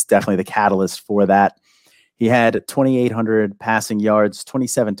 he was definitely the catalyst for that. He had 2,800 passing yards,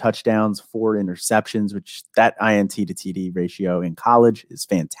 27 touchdowns, 4 interceptions, which that INT to TD ratio in college is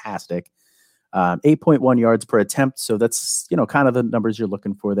fantastic. 8.1 yards per attempt. So that's, you know, kind of the numbers you're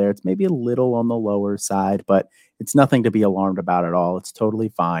looking for there. It's maybe a little on the lower side, but it's nothing to be alarmed about at all. It's totally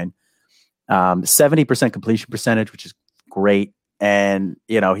fine. 70% completion percentage, which is great. And,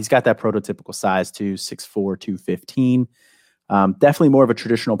 you know, he's got that prototypical size too, 6'4", 215. Definitely more of a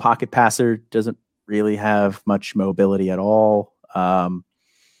traditional pocket passer. Doesn't really have much mobility at all. I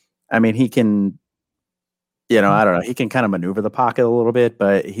mean, he can, you know, I don't know. He can kind of maneuver the pocket a little bit,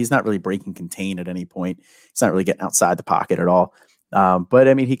 but he's not really breaking contain at any point. He's not really getting outside the pocket at all. But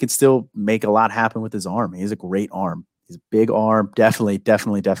I mean, he can still make a lot happen with his arm. He has a great arm. He's a big arm. Definitely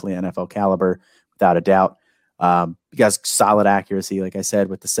NFL caliber, without a doubt. He has solid accuracy, like I said,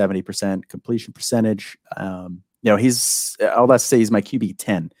 with the 70% completion percentage. You know, I'll let's say he's my QB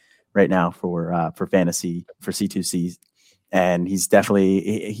 10 right now for fantasy for C2C, and he's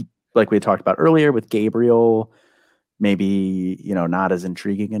definitely he like we had talked about earlier with Gabriel, maybe, you know, not as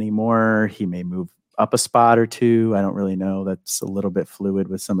intriguing anymore. He may move up a spot or two. I don't really know. That's a little bit fluid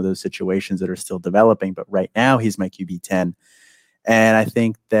with some of those situations that are still developing. But right now he's my QB 10. And I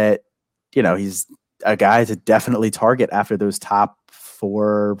think that, you know, he's a guy to definitely target after those top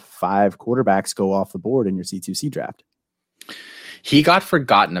 4, 5 quarterbacks go off the board in your C2C draft. He got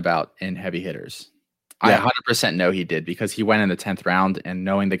forgotten about in heavy hitters. Yeah. I 100% know he did, because he went in the 10th round, and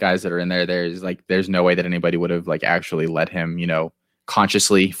knowing the guys that are in there, there's no way that anybody would have like actually let him, you know,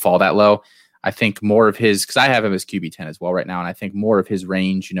 consciously fall that low. I think more of his, because I have him as QB 10 as well right now, and I think more of his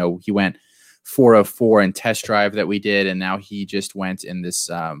range, you know, he went 404 in test drive that we did, and now he just went in this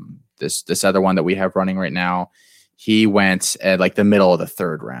this other one that we have running right now. He went at like the middle of the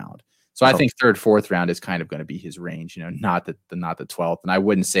 3rd round. So I think 3rd, 4th round is kind of going to be his range, you know, not the 12th. And I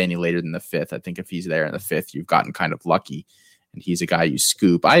wouldn't say any later than the 5th. I think if he's there in the 5th, you've gotten kind of lucky, and he's a guy you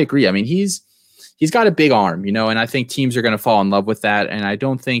scoop. I agree. I mean, he's got a big arm, you know, and I think teams are going to fall in love with that. And I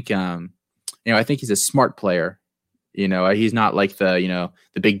don't think, you know, I think he's a smart player. You know, he's not like the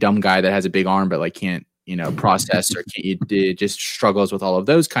big dumb guy that has a big arm but like can't, you know, process or it just struggles with all of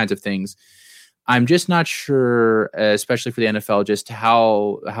those kinds of things. I'm just not sure, especially for the NFL, just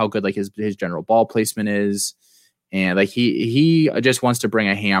how good like his general ball placement is, and like he just wants to bring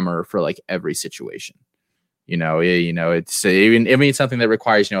a hammer for like every situation. You know, it's it's something that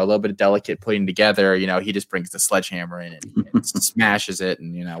requires, you know, a little bit of delicate putting together. You know, he just brings the sledgehammer in and smashes it,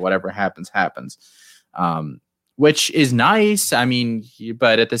 and, you know, whatever happens. Which is nice. I mean,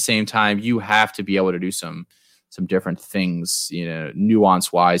 but at the same time, you have to be able to do some different things, you know,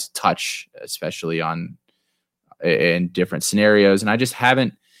 nuance wise, touch, especially in different scenarios. And I just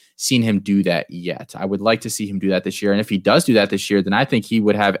haven't seen him do that yet. I would like to see him do that this year. And if he does do that this year, then I think he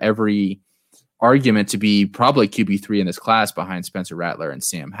would have every argument to be probably QB3 in this class behind Spencer Rattler and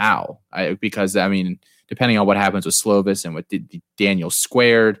Sam Howell. Because I mean, depending on what happens with Slovis and with Daniel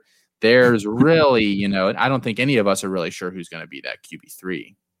Squared, there's really, you know, I don't think any of us are really sure who's going to be that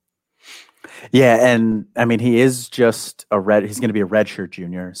QB3. Yeah, and I mean, he is just he's going to be a redshirt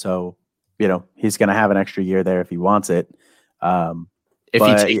junior, so, you know, he's going to have an extra year there if he wants it. If he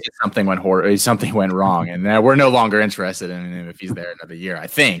takes it, something went wrong, and we're no longer interested in him if he's there another year, I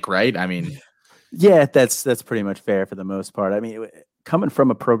think, right? I mean, yeah, that's pretty much fair for the most part. I mean, coming from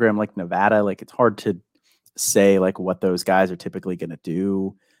a program like Nevada, like, it's hard to say like what those guys are typically going to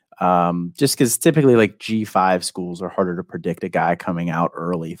do. Just because typically like G5 schools are harder to predict a guy coming out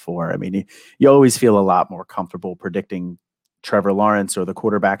early for. I mean, you always feel a lot more comfortable predicting Trevor Lawrence or the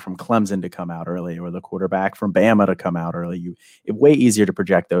quarterback from Clemson to come out early or the quarterback from Bama to come out early. It's way easier to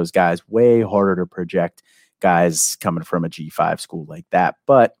project those guys, way harder to project guys coming from a G5 school like that.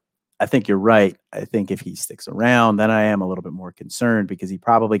 But I think you're right. I think if he sticks around, then I am a little bit more concerned because he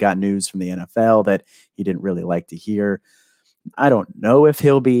probably got news from the NFL that he didn't really like to hear. I don't know if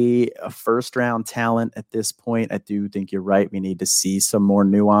he'll be a first-round talent at this point. I do think you're right. We need to see some more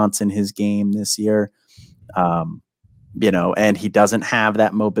nuance in his game this year. And he doesn't have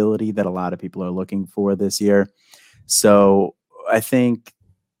that mobility that a lot of people are looking for this year. So I think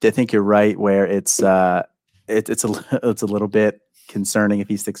you're right where it's a little bit concerning if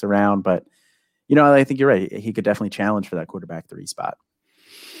he sticks around, but I think you're right. He could definitely challenge for that quarterback 3 spot.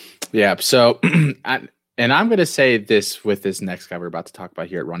 Yeah. So, and I'm going to say this with this next guy we're about to talk about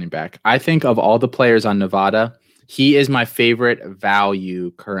here at running back. I think of all the players on Nevada, he is my favorite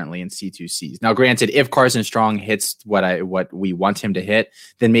value currently in C2Cs. Now, granted, if Carson Strong hits what we want him to hit,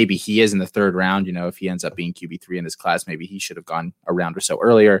 then maybe he is in the 3rd round. If he ends up being QB3 in this class, maybe he should have gone a round or so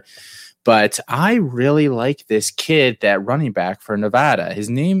earlier. But I really like this kid, that running back for Nevada. His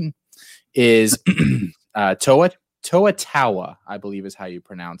name is Toa Taua, I believe is how you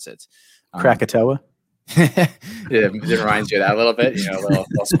pronounce it. Krakatoa? It reminds you of that a little bit, a little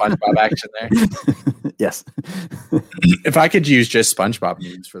SpongeBob action there. Yes. If I could use just SpongeBob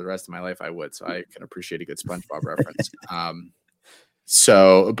memes for the rest of my life, I would. So I can appreciate a good SpongeBob reference.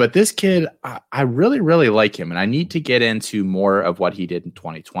 But this kid, I really, really like him. And I need to get into more of what he did in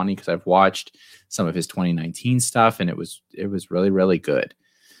 2020 because I've watched some of his 2019 stuff and it was really, really good.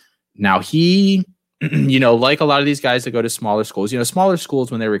 Now he, like a lot of these guys that go to smaller schools, smaller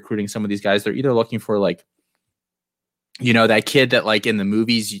schools, when they're recruiting some of these guys, they're either looking for that kid that like in the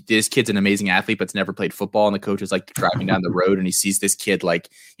movies, this kid's an amazing athlete, but's never played football. And the coach is like driving down the road and he sees this kid, like,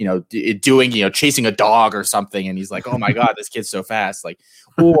 doing, chasing a dog or something. And he's like, oh my God, this kid's so fast.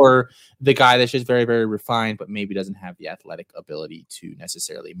 Or the guy that's just very, very refined, but maybe doesn't have the athletic ability to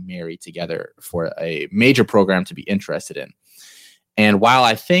necessarily marry together for a major program to be interested in. And while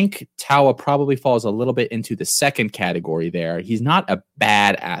I think Taua probably falls a little bit into the second category there, he's not a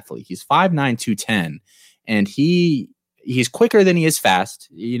bad athlete. He's 5'9", 210, and he's quicker than he is fast.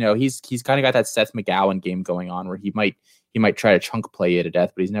 He's kind of got that Seth McGowan game going on where he might try to chunk play you to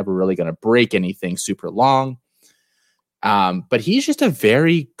death, but he's never really going to break anything super long. But he's just a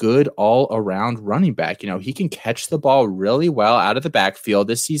very good all-around running back. He can catch the ball really well out of the backfield.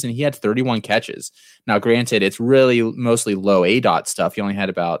 This season, he had 31 catches. Now, granted, it's really mostly low ADOT stuff. He only had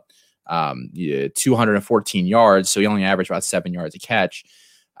about 214 yards, so he only averaged about 7 yards a catch.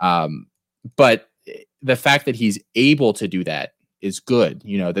 But the fact that he's able to do that is good,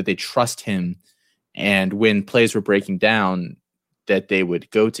 that they trust him. And when plays were breaking down, that they would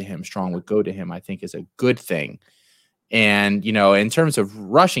go to him, Strong would go to him, I think is a good thing. And, in terms of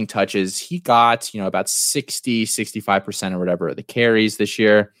rushing touches, he got, about 65% or whatever of the carries this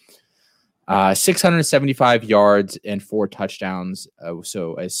year, 675 yards and 4 touchdowns.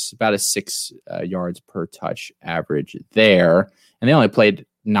 So it's about a 6 yards per touch average there. And they only played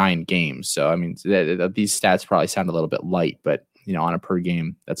 9 games. So, I mean, these stats probably sound a little bit light, but, on a per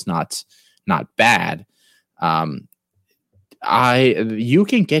game, that's not bad. You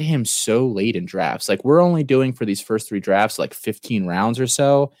can get him so late in drafts. Like, we're only doing for these first 3 drafts, 15 rounds or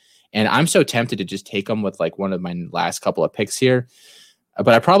so. And I'm so tempted to just take him with one of my last couple of picks here,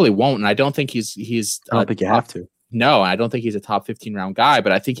 but I probably won't. And I don't think he's, I don't think you have to. No, I don't think he's a top 15 round guy,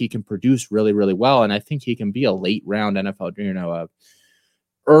 but I think he can produce really, really well. And I think he can be a late round NFL,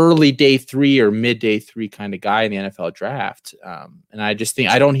 early day 3 or mid day 3 kind of guy in the NFL draft. And I just think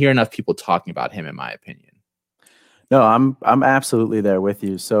I don't hear enough people talking about him, in my opinion. No, I'm absolutely there with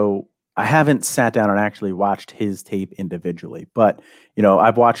you. So I haven't sat down and actually watched his tape individually, but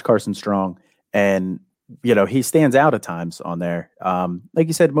I've watched Carson Strong, and he stands out at times on there. Like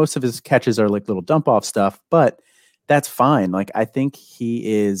you said, most of his catches are like little dump off stuff, but that's fine. I think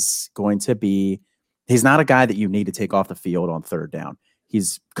he is going to be. He's not a guy that you need to take off the field on 3rd down.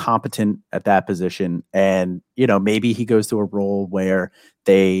 He's competent at that position. And, maybe he goes to a role where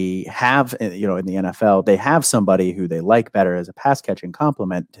they have, in the NFL, they have somebody who they like better as a pass catching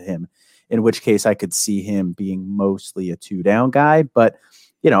complement to him, in which case I could see him being mostly a 2-down guy. But,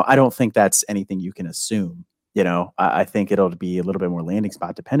 I don't think that's anything you can assume. I think it'll be a little bit more landing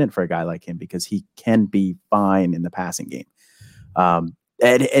spot dependent for a guy like him because he can be fine in the passing game.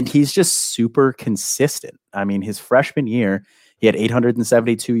 And he's just super consistent. I mean, his freshman year, he had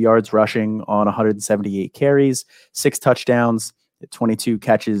 872 yards rushing on 178 carries, 6 touchdowns, 22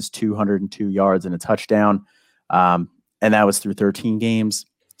 catches, 202 yards and a touchdown. And that was through 13 games.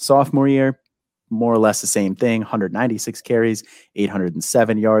 Sophomore year, more or less the same thing. 196 carries,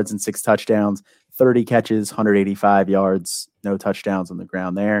 807 yards and 6 touchdowns, 30 catches, 185 yards, no touchdowns on the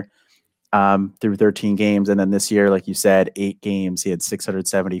ground there through 13 games. And then this year, like you said, 8 games, he had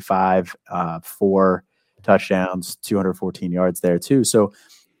 675, 4 touchdowns, 214 yards there too. So,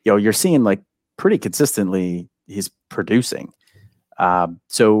 you're seeing like pretty consistently he's producing.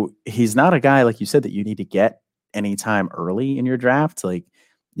 So he's not a guy, like you said, that you need to get anytime early in your draft. Like,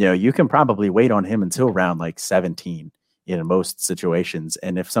 you can probably wait on him until round like 17 in most situations.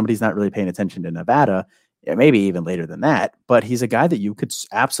 And if somebody's not really paying attention to Nevada, maybe even later than that, but he's a guy that you could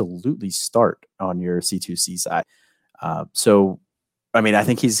absolutely start on your C2C side. So, I mean, I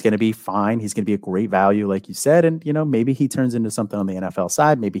think he's going to be fine. He's going to be a great value, like you said. And, maybe he turns into something on the NFL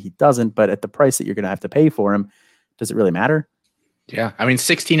side. Maybe he doesn't. But at the price that you're going to have to pay for him, does it really matter? Yeah. I mean,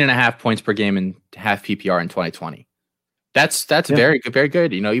 16.5 points per game in half PPR in 2020. That's very good, very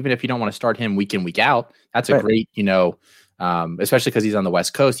good. Even if you don't want to start him week in, week out, that's a great, especially because he's on the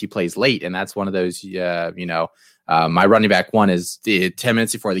West Coast, he plays late. And that's one of those, my running back one is 10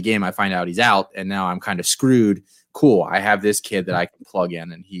 minutes before the game, I find out he's out and now I'm kind of screwed. Cool. I have this kid that I can plug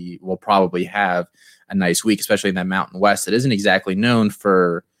in and he will probably have a nice week, especially in that Mountain West that isn't exactly known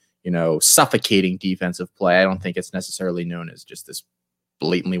for, suffocating defensive play. I don't think it's necessarily known as just this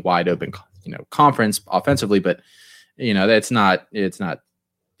blatantly wide open, conference offensively, but it's not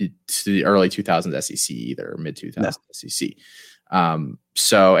the early 2000s SEC either, or mid 2000s SEC.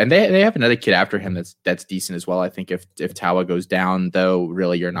 So, and they have another kid after him that's decent as well. I think if Tawa goes down, though,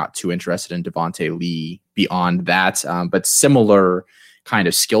 really you're not too interested in Devontae Lee beyond that. But similar kind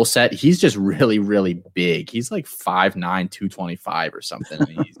of skill set. He's just really, really big. He's like 5'9", 225 or something.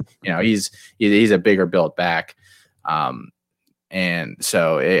 And he's a bigger built back. And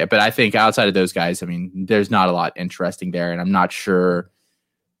so, but I think outside of those guys, I mean, there's not a lot interesting there, and I'm not sure.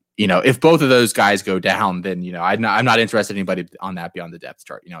 If both of those guys go down, then I'm not interested in anybody on that beyond the depth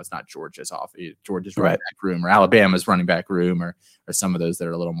chart. It's not Georgia's running back room or Alabama's running back room or some of those that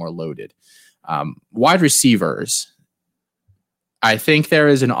are a little more loaded. Wide receivers. I think there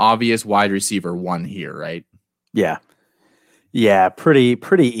is an obvious wide receiver one here, right? Yeah. Yeah. Pretty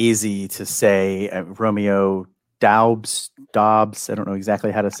easy to say. Romeo Doubs. I don't know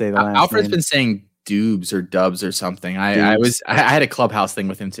exactly how to say the last Alfred's name. Been saying Dubs or Dubs or something. I had a clubhouse thing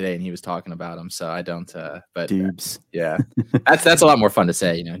with him today and he was talking about him. So I don't, but Dubs. Yeah, that's a lot more fun to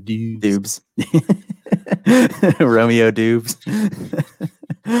say, Dubs. Romeo Dubs.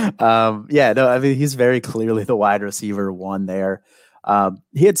 I mean, he's very clearly the wide receiver one there.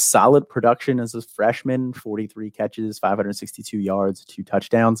 He had solid production as a freshman, 43 catches, 562 yards, 2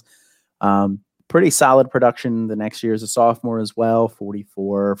 touchdowns. Pretty solid production the next year as a sophomore as well,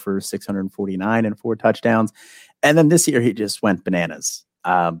 44 for 649 and 4 touchdowns. And then this year he just went bananas.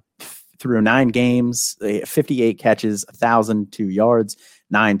 Through 9 games, 58 catches, 1,002 yards,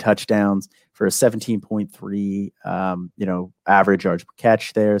 9 touchdowns for a 17.3, average yards per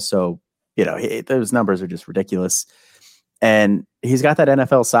catch there. So, those numbers are just ridiculous. And he's got that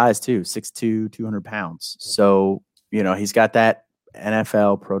NFL size too, 6'2", 200 pounds. So, he's got that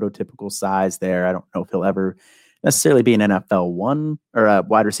NFL prototypical size there. I don't know if he'll ever necessarily be an NFL one or a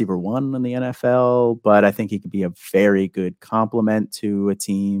wide receiver one in the NFL, but I think he could be a very good complement to a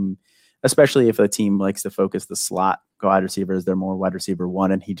team, especially if a team likes to focus the slot wide receivers. They're more wide receiver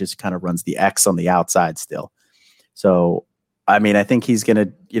one, and he just kind of runs the X on the outside still. So, I mean, I think he's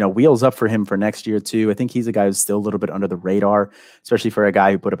going to, wheels up for him for next year too. I think he's a guy who's still a little bit under the radar, especially for a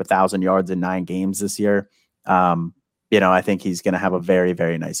guy who put up 1,000 yards in 9 games this year. I think he's going to have a very,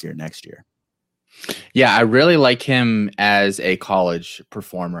 very nice year next year. Yeah, I really like him as a college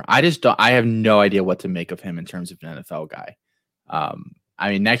performer. I have no idea what to make of him in terms of an NFL guy. I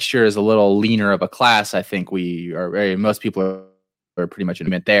mean, next year is a little leaner of a class. I think most people are pretty much in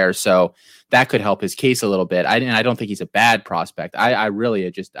admit there. So that could help his case a little bit. I don't think he's a bad prospect. I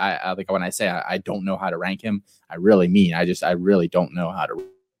really like when I say I don't know how to rank him, I really mean, I really don't know how to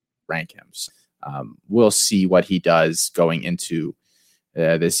rank him. So, we'll see what he does going into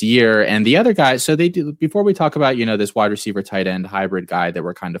this year. And the other guy, so they do, before we talk about, this wide receiver tight end hybrid guy that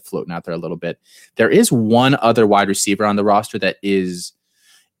we're kind of floating out there a little bit, there is one other wide receiver on the roster that is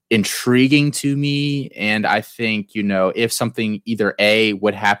intriguing to me. And I think, if something either A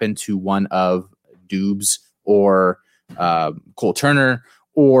would happen to one of Dubs or Cole Turner,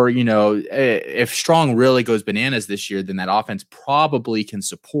 or, if Strong really goes bananas this year, then that offense probably can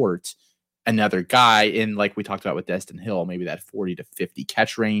support another guy in, like we talked about with Destin Hill, maybe that 40 to 50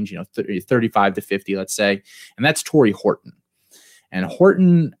 catch range, 35 to 50, let's say. And that's Torrey Horton. And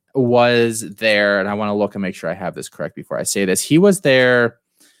Horton was there, and I want to look and make sure I have this correct before I say this. He was there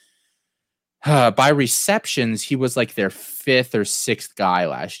By receptions, he was like their 5th or 6th guy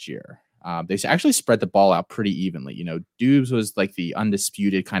last year. They actually spread the ball out pretty evenly. Dubes was like the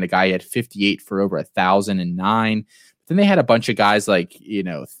undisputed kind of guy. He had 58 for over 1,009. Then they had a bunch of guys like,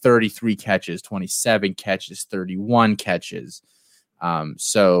 33 catches, 27 catches, 31 catches.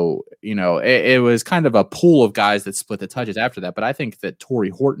 So, it was kind of a pool of guys that split the touches after that. But I think that Torrey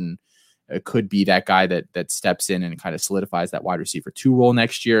Horton could be that guy that steps in and kind of solidifies that wide receiver 2 role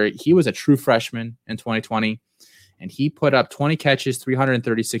next year. He was a true freshman in 2020, and he put up 20 catches,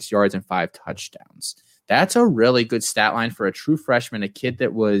 336 yards, and 5 touchdowns. That's a really good stat line for a true freshman, a kid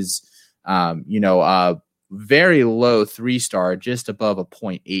that was, a very low 3-star, just above a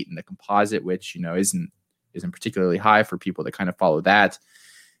 0.8 in the composite, which, isn't particularly high for people that kind of follow that.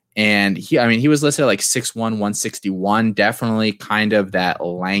 And he was listed at like 6'1", 161, definitely kind of that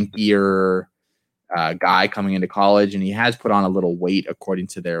lankier guy coming into college. And he has put on a little weight according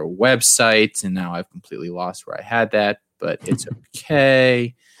to their website. And now I've completely lost where I had that, but it's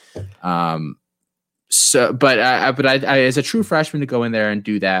okay. But I as a true freshman to go in there and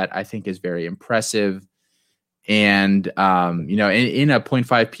do that, I think is very impressive. And, in a 0.5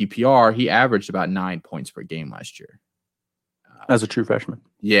 PPR, he averaged about 9 points per game last year. As a true freshman.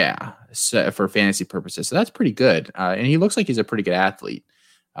 Yeah, so for fantasy purposes. So that's pretty good. And he looks like he's a pretty good athlete.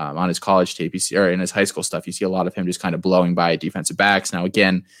 On his college tape, or in his high school stuff, you see a lot of him just kind of blowing by defensive backs. Now,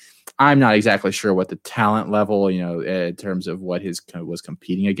 again, I'm not exactly sure what the talent level, in terms of what his was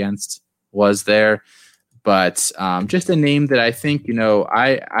competing against was there. But just a name that I think,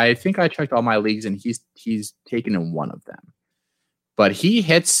 I think I checked all my leagues and he's taken in one of them. But he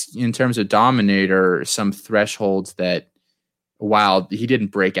hits, in terms of dominator, some thresholds that, while he didn't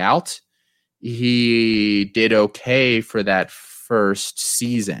break out, he did okay for that first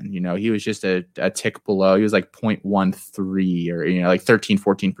season. He was just a tick below. He was like 0.13 or, like 13,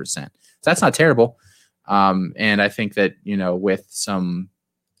 14%. So that's not terrible. And I think that, with some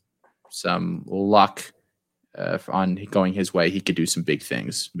luck on going his way, he could do some big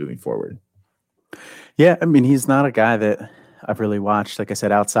things moving forward. Yeah, I mean, he's not a guy that I've really watched, like I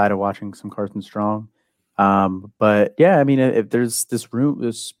said, outside of watching some Carson Strong. But yeah, I mean, if there's this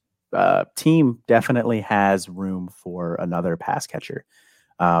team definitely has room for another pass catcher.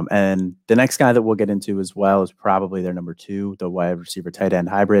 And the next guy that we'll get into as well is probably their number 2, the wide receiver tight end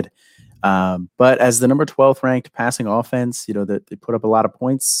hybrid. But as the number 12th ranked passing offense, they put up a lot of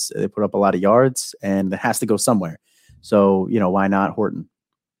points, they put up a lot of yards, and it has to go somewhere. So, why not Horton?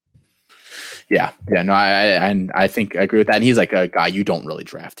 Yeah. No, I think I agree with that. And he's like a guy you don't really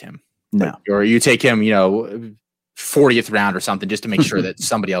draft him. No. Or you take him, 40th round or something, just to make sure that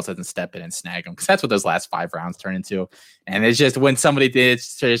somebody else doesn't step in and snag him. Because that's what those last 5 rounds turn into. And it's just when somebody did,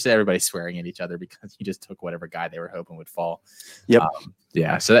 it's just everybody swearing at each other because he just took whatever guy they were hoping would fall. Yep.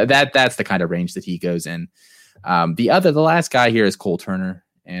 Yeah. So that's the kind of range that he goes in. The last guy here is Cole Turner,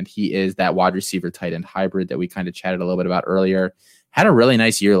 and he is that wide receiver tight end hybrid that we kind of chatted a little bit about earlier. Had a really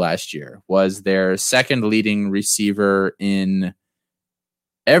nice year last year. Was their second leading receiver in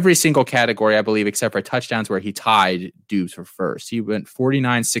every single category, I believe, except for touchdowns, where he tied Dubes for first. He went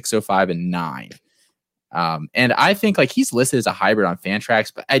 49, 605, and 9. And I think like he's listed as a hybrid on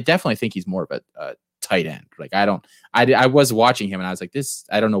Fantrax, but I definitely think he's more of a tight end. Like I was watching him and I was like,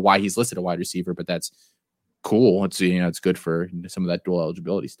 I don't know why he's listed a wide receiver, but that's cool. It's, it's good for some of that dual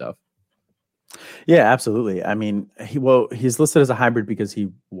eligibility stuff. Yeah, absolutely. I mean, he's listed as a hybrid because he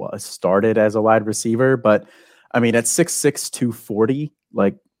was started as a wide receiver, but I mean, at 6'6", 240,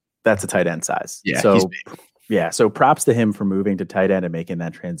 like that's a tight end size. Yeah. So so props to him for moving to tight end and making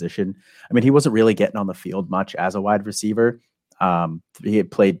that transition. I mean, he wasn't really getting on the field much as a wide receiver. He had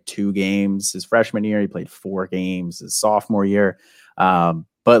played 2 games his freshman year. He played 4 games his sophomore year.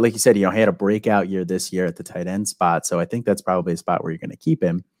 But like you said, he had a breakout year this year at the tight end spot. So I think that's probably a spot where you're going to keep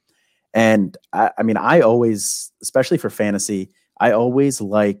him. And I mean, I always, especially for fantasy, I always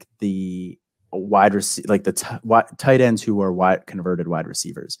like the wide receiver, like the tight ends who are converted wide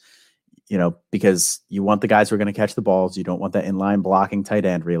receivers, because you want the guys who are going to catch the balls. You don't want that inline blocking tight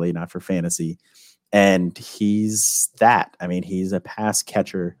end, really, not for fantasy. And he's that. I mean, he's a pass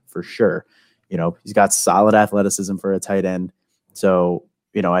catcher for sure. He's got solid athleticism for a tight end. So,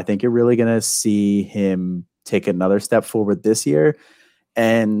 I think you're really going to see him take another step forward this year.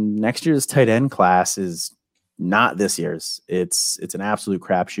 And next year's tight end class is not this year's. It's an absolute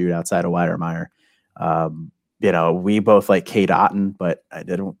crapshoot outside of Weidermeyer. We both like Cade Otton, but I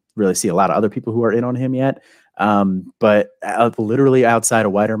didn't really see a lot of other people who are in on him yet. But literally outside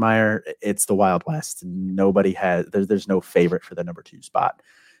of Weidermeyer, it's the Wild West. Nobody has. There's no favorite for the number 2 spot.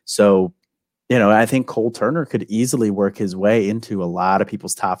 So I think Cole Turner could easily work his way into a lot of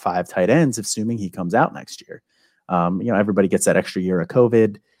people's top 5 tight ends, assuming he comes out next year. Everybody gets that extra year of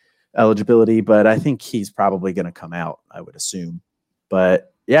COVID eligibility, but I think he's probably going to come out, I would assume.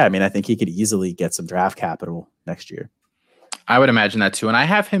 But yeah, I mean, I think he could easily get some draft capital next year. I would imagine that too. And I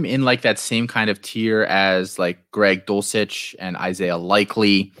have him in like that same kind of tier as like Greg Dulcich and Isaiah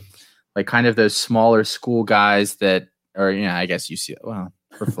Likely, like kind of those smaller school guys that are, I guess you see, well,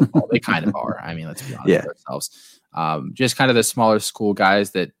 for football, they kind of are. I mean, let's be honest with ourselves. Just kind of the smaller school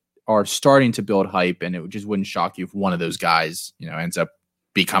guys that are starting to build hype, and it just wouldn't shock you if one of those guys, ends up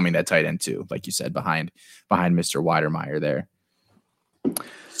becoming that tight end too, like you said, behind Mr. Weidermeyer there.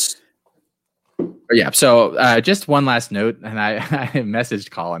 Yeah. So just one last note, and I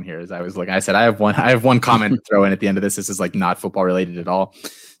messaged Colin here as I was looking. I said I have one comment to throw in at the end of this. This is like not football related at all.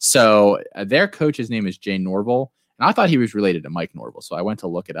 So their coach's name is Jay Norville. And I thought he was related to Mike Norville, so I went to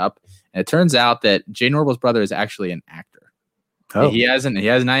look it up, and it turns out that Jay Norville's brother is actually an actor. Oh. He has an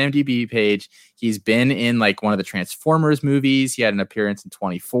IMDb page. He's been in like one of the Transformers movies. He had an appearance in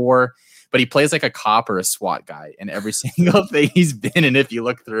 24, but he plays like a cop or a SWAT guy in every single thing he's been in. If you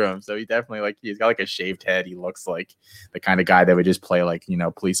look through him, so he definitely he's got like a shaved head. He looks like the kind of guy that would just play like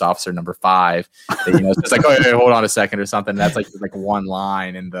police officer number 5. That, it's just like, oh, hey, hold on a second or something. That's like one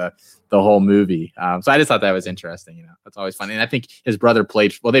line in the whole movie. So I just thought that was interesting. That's always fun. And I think his brother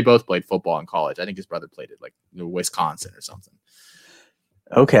they both played football in college. I think his brother played at like Wisconsin or something.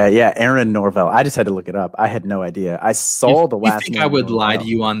 Okay, yeah, Aaron Norvell. I just had to look it up. I had no idea. I saw the last name. You think I would lie to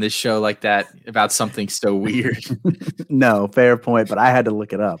you on this show like that about something so weird? No, fair point, but I had to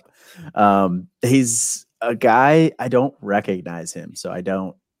look it up. He's a guy, I don't recognize him, so I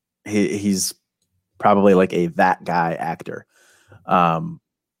don't. He's probably like that guy actor.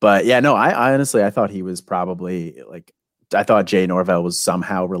 But yeah, no, I honestly, I thought he was probably like, I thought Jay Norvell was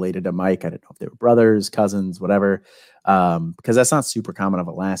somehow related to Mike. I didn't know if they were brothers, cousins, whatever. Because that's not super common of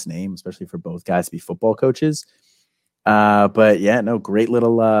a last name, especially for both guys to be football coaches. But yeah, no, great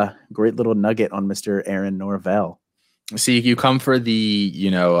little nugget on Mr. Aaron Norvell. See, you come for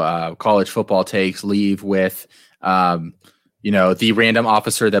the, college football takes, leave with, the random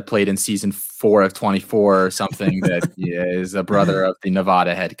officer that played in season 4 of 24 or something that is a brother of the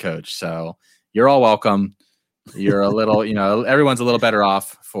Nevada head coach. So you're all welcome. You're a little, everyone's a little better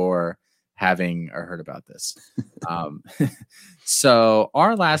off for having heard about this. So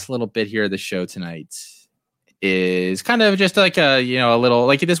our last little bit here of the show tonight is kind of just like a little,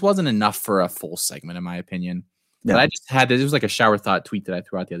 like this wasn't enough for a full segment, in my opinion. Yeah. But I just had this. It was like a shower thought tweet that I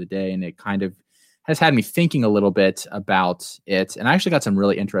threw out the other day, and it kind of has had me thinking a little bit about it. And I actually got some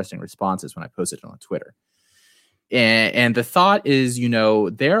really interesting responses when I posted it on Twitter. And the thought is,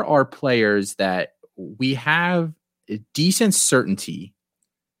 there are players that we have a decent certainty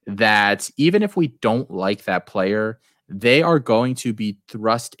that even if we don't like that player, they are going to be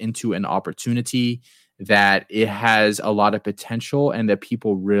thrust into an opportunity that it has a lot of potential and that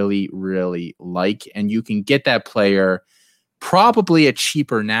people really, really like. And you can get that player probably a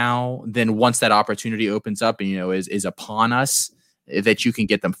cheaper now than once that opportunity opens up and, is upon us, that you can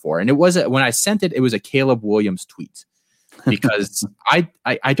get them for. And it was, when I sent it, it was a Caleb Williams tweet, because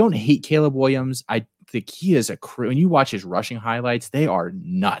I don't hate Caleb Williams. I think he is when you watch his rushing highlights, they are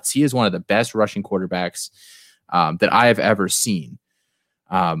nuts. He is one of the best rushing quarterbacks that I have ever seen.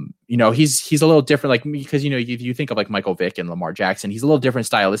 He's a little different, like, because, if you think of like Michael Vick and Lamar Jackson, he's a little different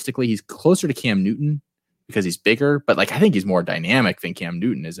stylistically. He's closer to Cam Newton because he's bigger, but like, I think he's more dynamic than Cam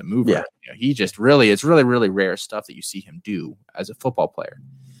Newton as a mover. Yeah. He just it's really, really rare stuff that you see him do as a football player.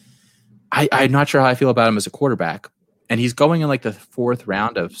 I'm not sure how I feel about him as a quarterback, and he's going in like the 4th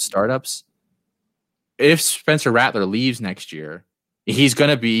round of startups. If Spencer Rattler leaves next year, he's going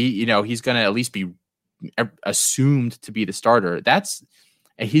to be, he's going to at least be assumed to be the starter.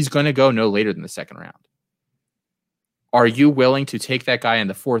 He's going to go no later than the 2nd round. Are you willing to take that guy in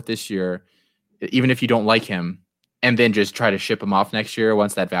the 4th this year, even if you don't like him, and then just try to ship him off next year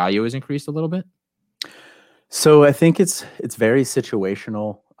once that value is increased a little bit? So I think it's very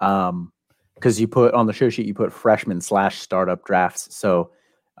situational. Because you put on the show sheet, you put freshman/startup drafts. So,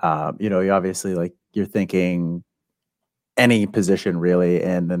 you obviously you're thinking any position really.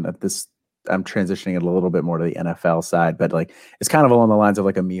 And then I'm transitioning it a little bit more to the NFL side, but it's kind of along the lines of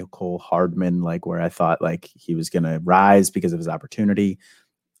like a Mecole Hardman, where I thought he was going to rise because of his opportunity.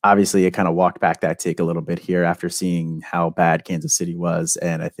 Obviously, it kind of walked back that take a little bit here after seeing how bad Kansas City was.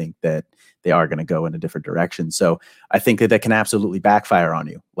 And I think that they are going to go in a different direction. So I think that can absolutely backfire on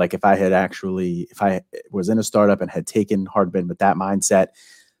you. Like if I was in a startup and had taken Hardman with that mindset,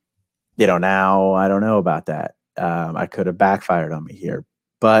 now I don't know about that. I could have backfired on me here.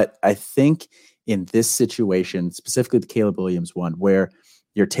 But I think in this situation, specifically the Caleb Williams one, where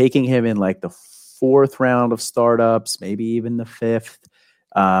you're taking him in like the 4th round of startups, maybe even the 5th,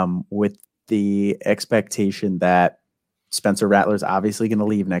 with the expectation that Spencer Rattler is obviously going to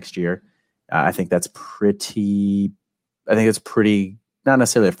leave next year. I think it's pretty, not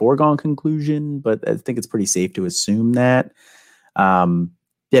necessarily a foregone conclusion, but I think it's pretty safe to assume that.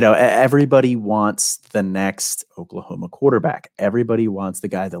 Everybody wants the next Oklahoma quarterback. Everybody wants the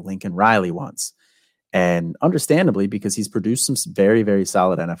guy that Lincoln Riley wants. And understandably, because he's produced some very, very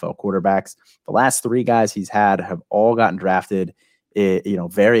solid NFL quarterbacks. The last 3 guys he's had have all gotten drafted,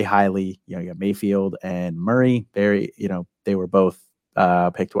 very highly. You got Mayfield and Murray. They were both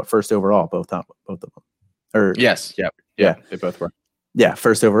picked first overall, both of them. Or yes, yeah, they both were. Yeah,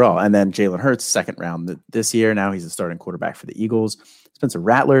 first overall. And then Jalen Hurts, 2nd round this year. Now he's a starting quarterback for the Eagles. Spencer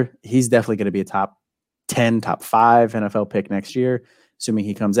Rattler, he's definitely going to be a top 10, top 5 NFL pick next year, assuming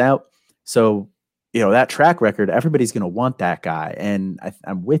he comes out. So, that track record, everybody's going to want that guy. And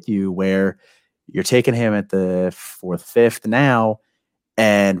I'm with you where you're taking him at the 4th, 5th now.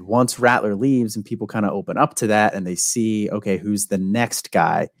 And once Rattler leaves and people kind of open up to that and they see, okay, who's the next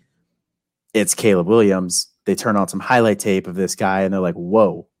guy? It's Caleb Williams. They turn on some highlight tape of this guy and they're like,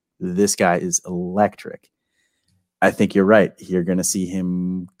 whoa, this guy is electric. I think you're right. You're going to see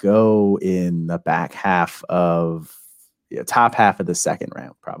him go in the top half of the 2nd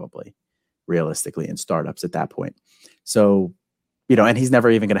round, probably, realistically, in startups at that point. So, and he's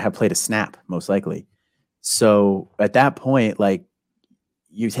never even going to have played a snap, most likely. So at that point, like,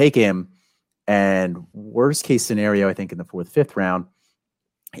 you take him, and worst case scenario, I think in the 4th, 5th round,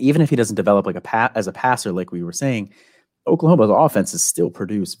 even if he doesn't develop like as a passer, like we were saying, Oklahoma's offense is still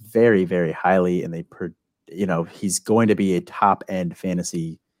produced very, very highly, and he's going to be a top end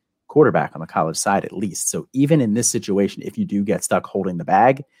fantasy quarterback on the college side at least. So even in this situation, if you do get stuck holding the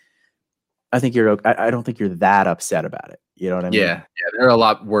bag, I don't think you're that upset about it. You know what I mean? Yeah, there are a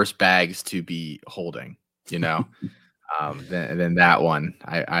lot worse bags to be holding, than that one.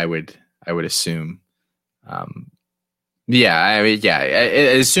 I would assume.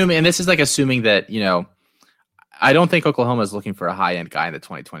 Assuming, and this is like assuming that, I don't think Oklahoma is looking for a high end guy in the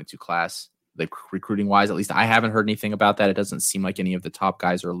 2022 class, like recruiting wise. At least I haven't heard anything about that. It doesn't seem like any of the top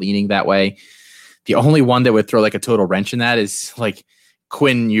guys are leaning that way. The only one that would throw like a total wrench in that is like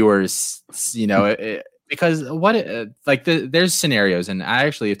Quinn Ewers, because there's scenarios, and I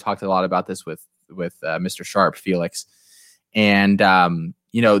actually have talked a lot about this with Mr. Sharp, Felix, and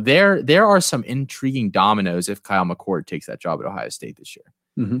there are some intriguing dominoes if Kyle McCord takes that job at Ohio State this year.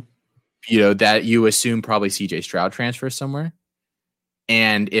 Mm-hmm. That you assume probably CJ Stroud transfers somewhere,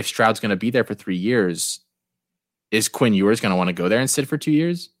 and if Stroud's going to be there for 3 years, is Quinn Ewers going to want to go there and sit for 2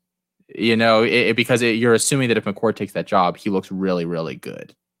 years? Because you're assuming that if McCord takes that job, he looks really, really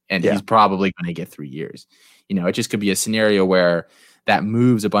good. And he's probably going to get 3 years. It just could be a scenario where that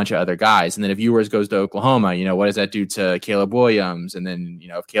moves a bunch of other guys. And then if Ewers goes to Oklahoma, what does that do to Caleb Williams? And then,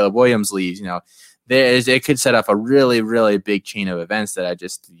 if Caleb Williams leaves, it could set up a really, really big chain of events that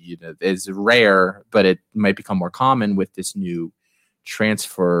is rare, but it might become more common with this new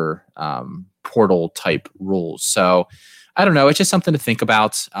transfer portal type rules. So I don't know. It's just something to think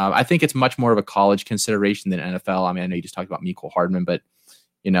about. I think it's much more of a college consideration than NFL. I mean, I know you just talked about Mecole Hardman, but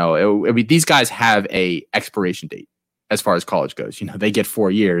these guys have a expiration date as far as college goes. They get 4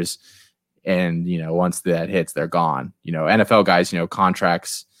 years, and once that hits, they're gone. NFL guys,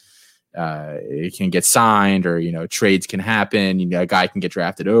 contracts it can get signed, or trades can happen. A guy can get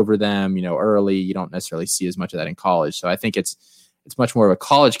drafted over them, early. You don't necessarily see as much of that in college. So I think it's much more of a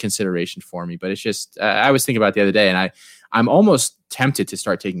college consideration for me. But it's just I was thinking about it the other day, and I'm almost tempted to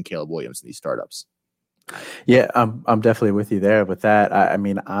start taking Caleb Williams in these startups. Yeah, I'm definitely with you there with that.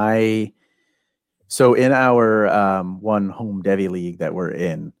 So in our one home Devy league that we're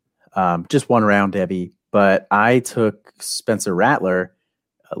in, just 1 round Devy, but I took Spencer Rattler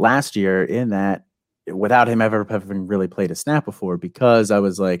last year in that without him ever having really played a snap before, because I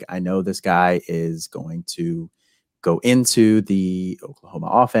was like, I know this guy is going to go into the Oklahoma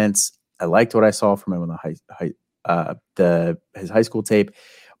offense. I liked what I saw from him on his high school tape,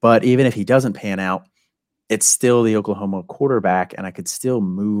 but even if he doesn't pan out, it's still the Oklahoma quarterback, and I could still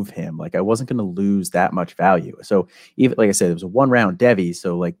move him. Like, I wasn't going to lose that much value. So even, like I said, it was a 1 round Devy.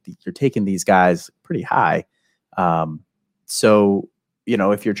 So like you're taking these guys pretty high. So,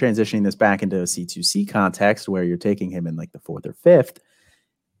 if you're transitioning this back into a C2C context where you're taking him in like the 4th or 5th,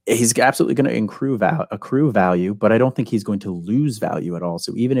 he's absolutely going to accrue value, but I don't think he's going to lose value at all.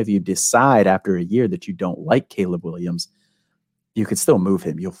 So even if you decide after a year that you don't like Caleb Williams, you could still move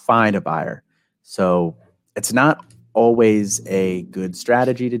him. You'll find a buyer. So it's not always a good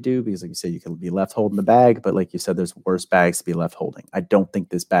strategy to do because, like you said, you can be left holding the bag, but like you said, there's worse bags to be left holding. I don't think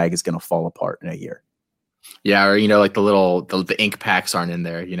this bag is going to fall apart in a year. Yeah, or like the ink packs aren't in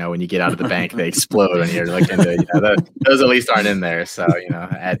there. When you get out of the bank, they explode, and you're looking to those at least aren't in there. So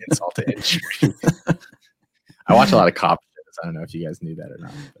add insult to injury. I watch a lot of cop shows. I don't know if you guys knew that or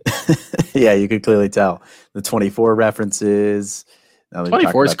not. Yeah, you could clearly tell the 24 references.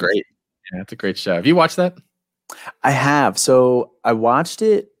 24 is great. Yeah, it's a great show. Have you watched that? I have. So I watched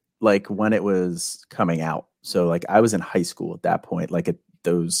it like when it was coming out. So like I was in high school at that point. Like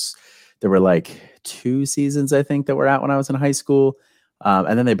there were like 2 seasons, I think, that were out when I was in high school.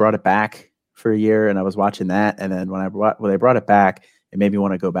 And then they brought it back for a year and I was watching that. And then when they brought it back, it made me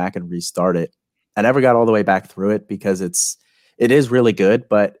want to go back and restart it. I never got all the way back through it because it is really good,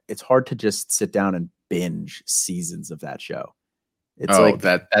 but it's hard to just sit down and binge seasons of that show. It's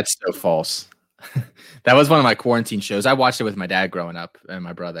that's so false. That was one of my quarantine shows. I watched it with my dad growing up and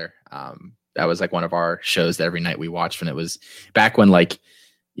my brother. That was like one of our shows that every night we watched when it was back when like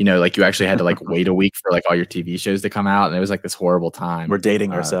you actually had to like wait a week for like all your TV shows to come out. And it was like this horrible time. We're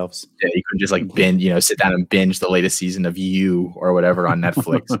dating ourselves. Yeah, you couldn't just like binge, sit down and binge the latest season of You or whatever on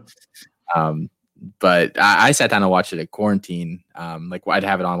Netflix. But I sat down and watched it at quarantine. Like I'd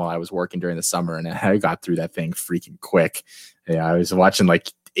have it on while I was working during the summer and I got through that thing freaking quick. Yeah, I was watching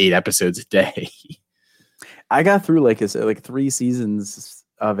like 8 episodes a day. I got through like 3 seasons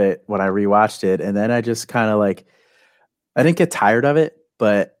of it when I rewatched it. And then I just kind of like, I didn't get tired of it,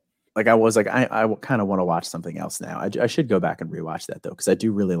 but like I was like, I kind of want to watch something else now. I should go back and rewatch that though, because I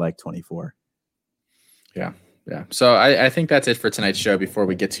do really like 24. Yeah. Yeah. So I think that's it for tonight's show before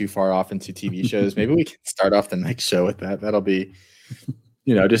we get too far off into TV shows. Maybe we can start off the next show with that. That'll be,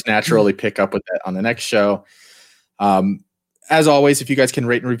 just naturally pick up with that on the next show. As always, if you guys can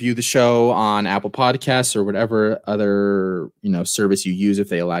rate and review the show on Apple Podcasts or whatever other, service you use, if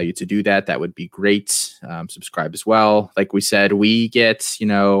they allow you to do that, that would be great. Subscribe as well. Like we said, we get,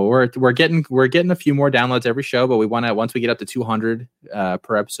 we're getting a few more downloads every show, but we want to, once we get up to 200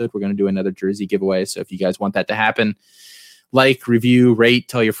 per episode, we're going to do another jersey giveaway. So if you guys want that to happen, like, review, rate,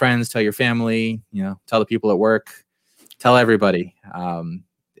 tell your friends, tell your family, tell the people at work, tell everybody,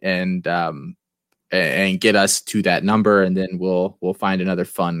 and get us to that number, and then we'll find another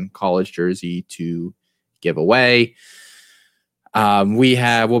fun college jersey to give away.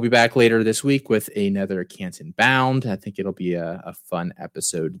 We'll be back later this week with another Canton Bound. I think it'll be a fun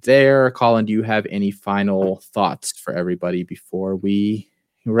episode there. Colin, do you have any final thoughts for everybody before we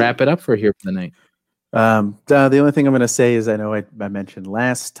wrap it up for here for the night? The only thing I'm going to say is I know I mentioned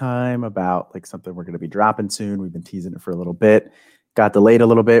last time about like something we're going to be dropping soon. We've been teasing it for a little bit. Got delayed a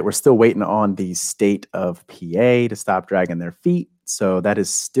little bit. We're still waiting on the state of PA to stop dragging their feet. So that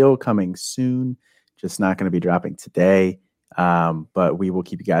is still coming soon. Just not going to be dropping today. But we will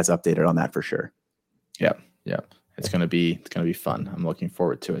keep you guys updated on that for sure. Yeah. It's going to be fun. I'm looking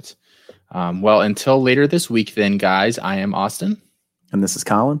forward to it. Well, until later this week then, guys, I am Austin. And this is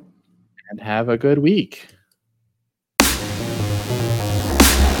Colin. And have a good week.